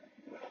excited.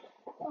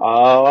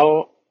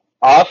 Uh,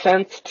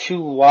 Offense to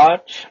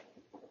watch.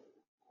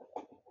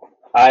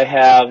 I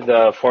have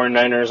the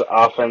 49ers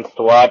offense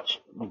to watch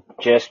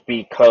just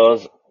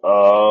because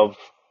of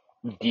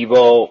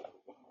Deebo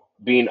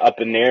being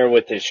up in there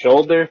with his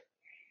shoulder.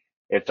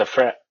 It's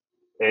a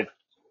it's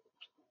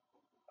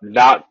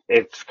not,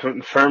 it's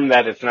confirmed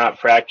that it's not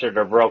fractured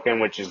or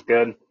broken, which is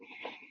good,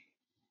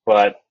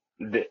 but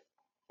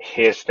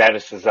his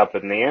status is up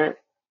in the air,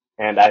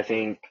 and I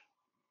think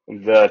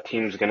the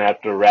team's going to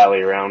have to rally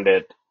around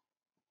it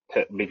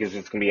because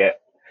it's going to be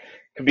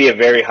could be a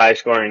very high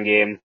scoring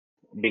game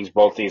because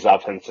both these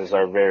offenses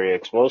are very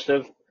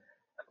explosive.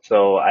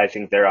 So I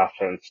think their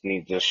offense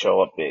needs to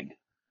show up big.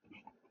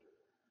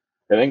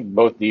 I think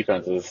both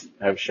defenses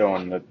have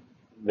shown that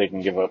they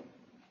can give up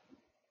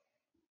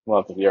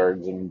lots of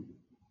yards and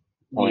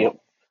Yep. points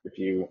if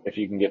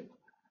you can get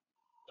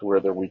to where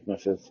their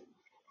weakness is.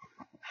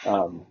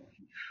 Um,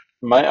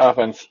 my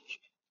offense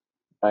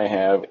I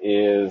have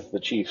is the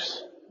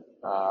Chiefs.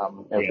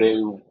 If Yeah.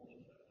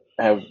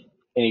 they have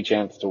any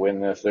chance to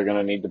win this, they're going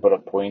to need to put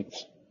up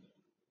points.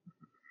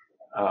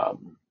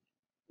 Um,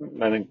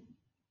 I think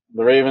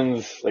the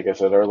Ravens, like I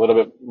said, are a little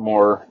bit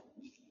more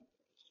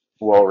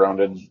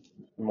well-rounded,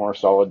 more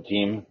solid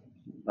team.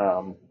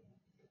 Um,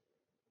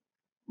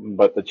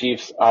 but the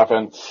Chiefs'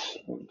 offense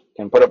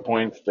can put up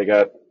points. They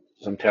got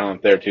some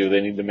talent there too.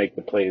 They need to make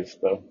the plays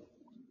though,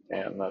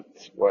 and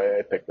that's why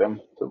I picked them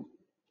to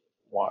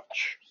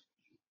watch.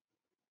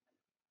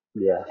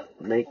 Yeah.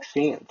 Makes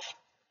sense.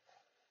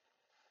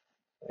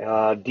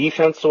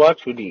 Defense to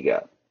watch. Who do you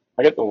got?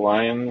 I got the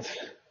Lions.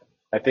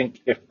 I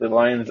think if the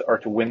Lions are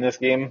to win this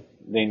game,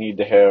 they need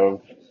to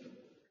have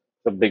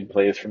some big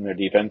plays from their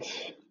defense,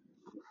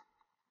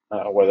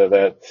 whether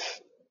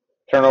that's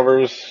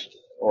turnovers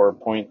or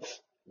points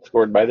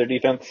scored by their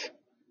defense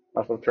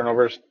off of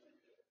turnovers.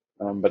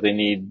 But they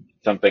need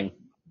something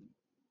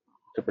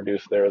to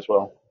produce there as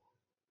well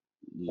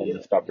and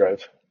Yeah. stop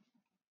drives.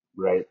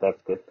 Right.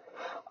 That's good.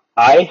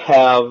 I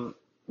have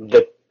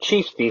the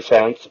Chiefs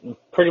defense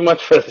pretty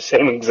much for the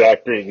same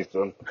exact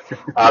reason.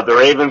 The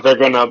Ravens are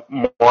going to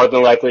more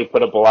than likely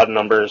put up a lot of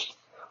numbers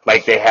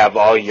like they have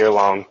all year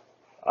long.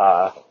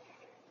 Uh,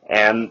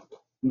 and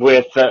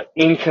with the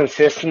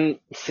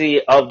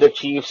inconsistency of the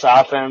Chiefs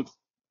offense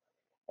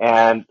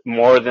and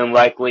more than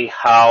likely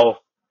how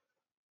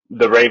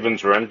the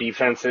Ravens run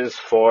defense is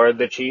for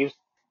the Chiefs,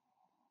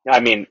 I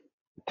mean,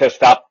 to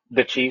stop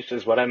the Chiefs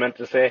is what I meant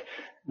to say.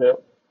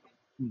 Yep.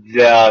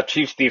 The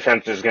Chiefs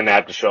defense is going to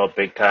have to show up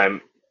big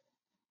time,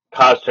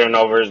 cause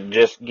turnovers,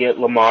 just get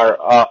Lamar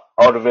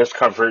out of his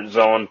comfort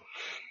zone.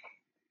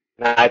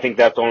 And I think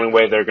that's the only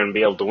way they're going to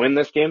be able to win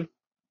this game.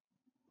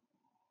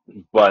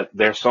 But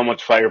there's so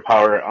much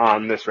firepower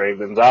on this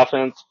Ravens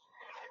offense,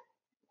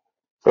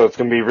 so it's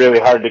going to be really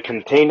hard to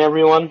contain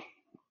everyone.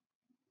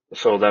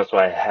 So that's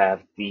why I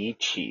have the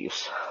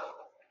Chiefs.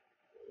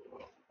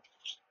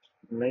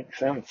 Makes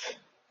sense.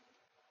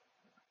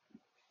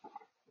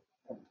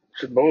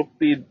 Should both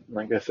be,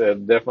 like I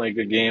said, definitely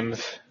good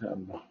games.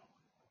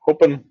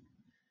 Hoping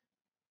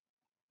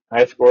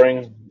high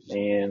scoring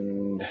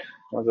and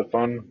lots of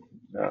fun.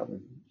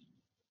 Um,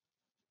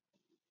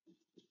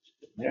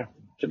 yeah,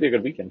 should be a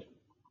good weekend.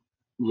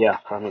 Yeah,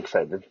 I'm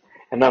excited.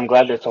 And I'm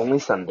glad it's only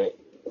Sunday.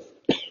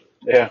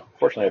 Yeah,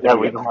 fortunately, I think That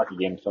we we got a don't. hockey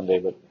game Sunday,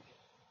 but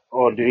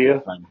Oh, do that's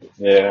you? fine.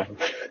 Yeah,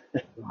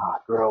 Ah,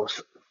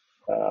 gross.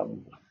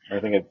 um, I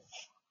think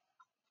it's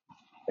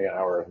like an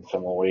hour and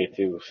some away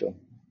too, so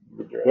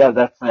good drive. Yeah,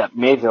 that's that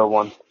Mayville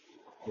one,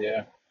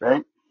 Yeah,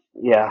 right?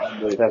 Yeah, I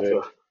believe so. that's Yeah.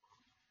 a.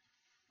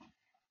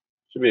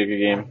 Should be a good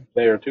game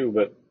there too,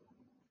 but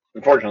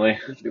unfortunately,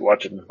 be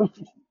watching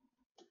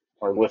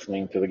or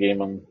listening to the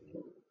game on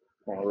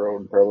the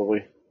road probably,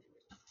 or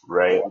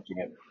Right. watching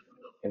it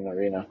in the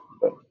arena.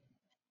 But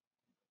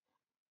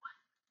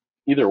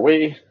either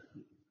way,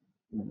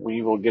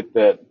 we will get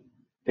that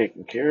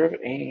taken care of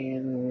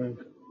and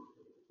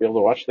be able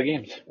to watch the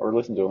games or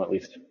listen to them at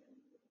least.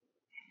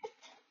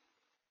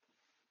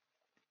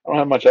 I don't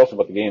have much else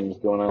about the games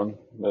going on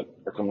that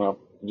are coming up.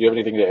 Do you have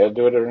anything to add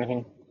to it or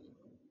anything?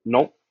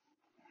 Nope.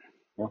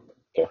 No?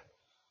 Okay.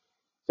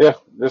 So yeah,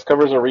 this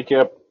covers our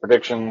recap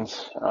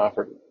predictions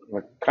for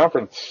the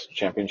conference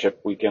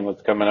championship weekend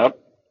that's coming up.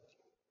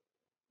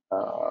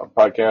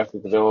 Podcast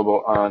is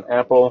available on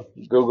Apple,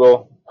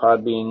 Google,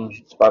 Podbean,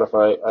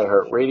 Spotify,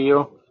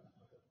 iHeartRadio.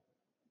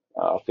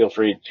 Feel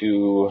free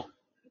to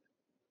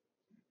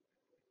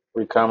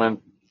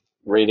comment,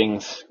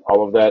 ratings,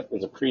 all of that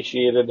is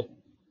appreciated.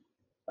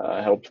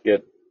 Helps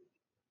get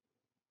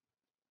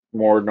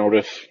more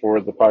notice for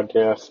the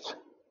podcast.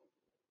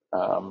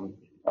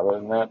 Other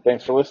than that,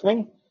 thanks for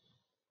listening,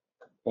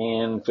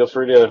 and feel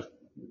free to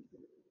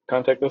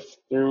contact us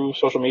through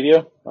social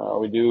media.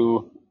 We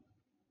do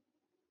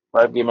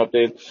live game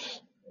updates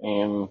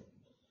and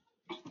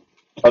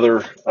other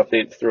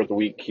updates throughout the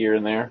week here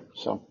and there.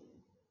 So,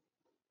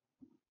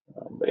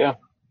 but yeah,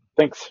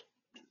 thanks.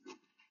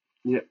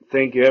 Yeah,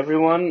 thank you,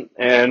 everyone,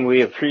 and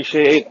we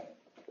appreciate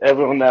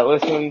everyone that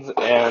listens,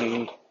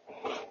 and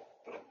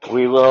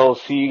we will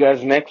see you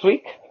guys next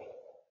week.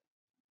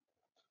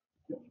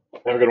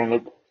 Have a good one,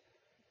 Luke.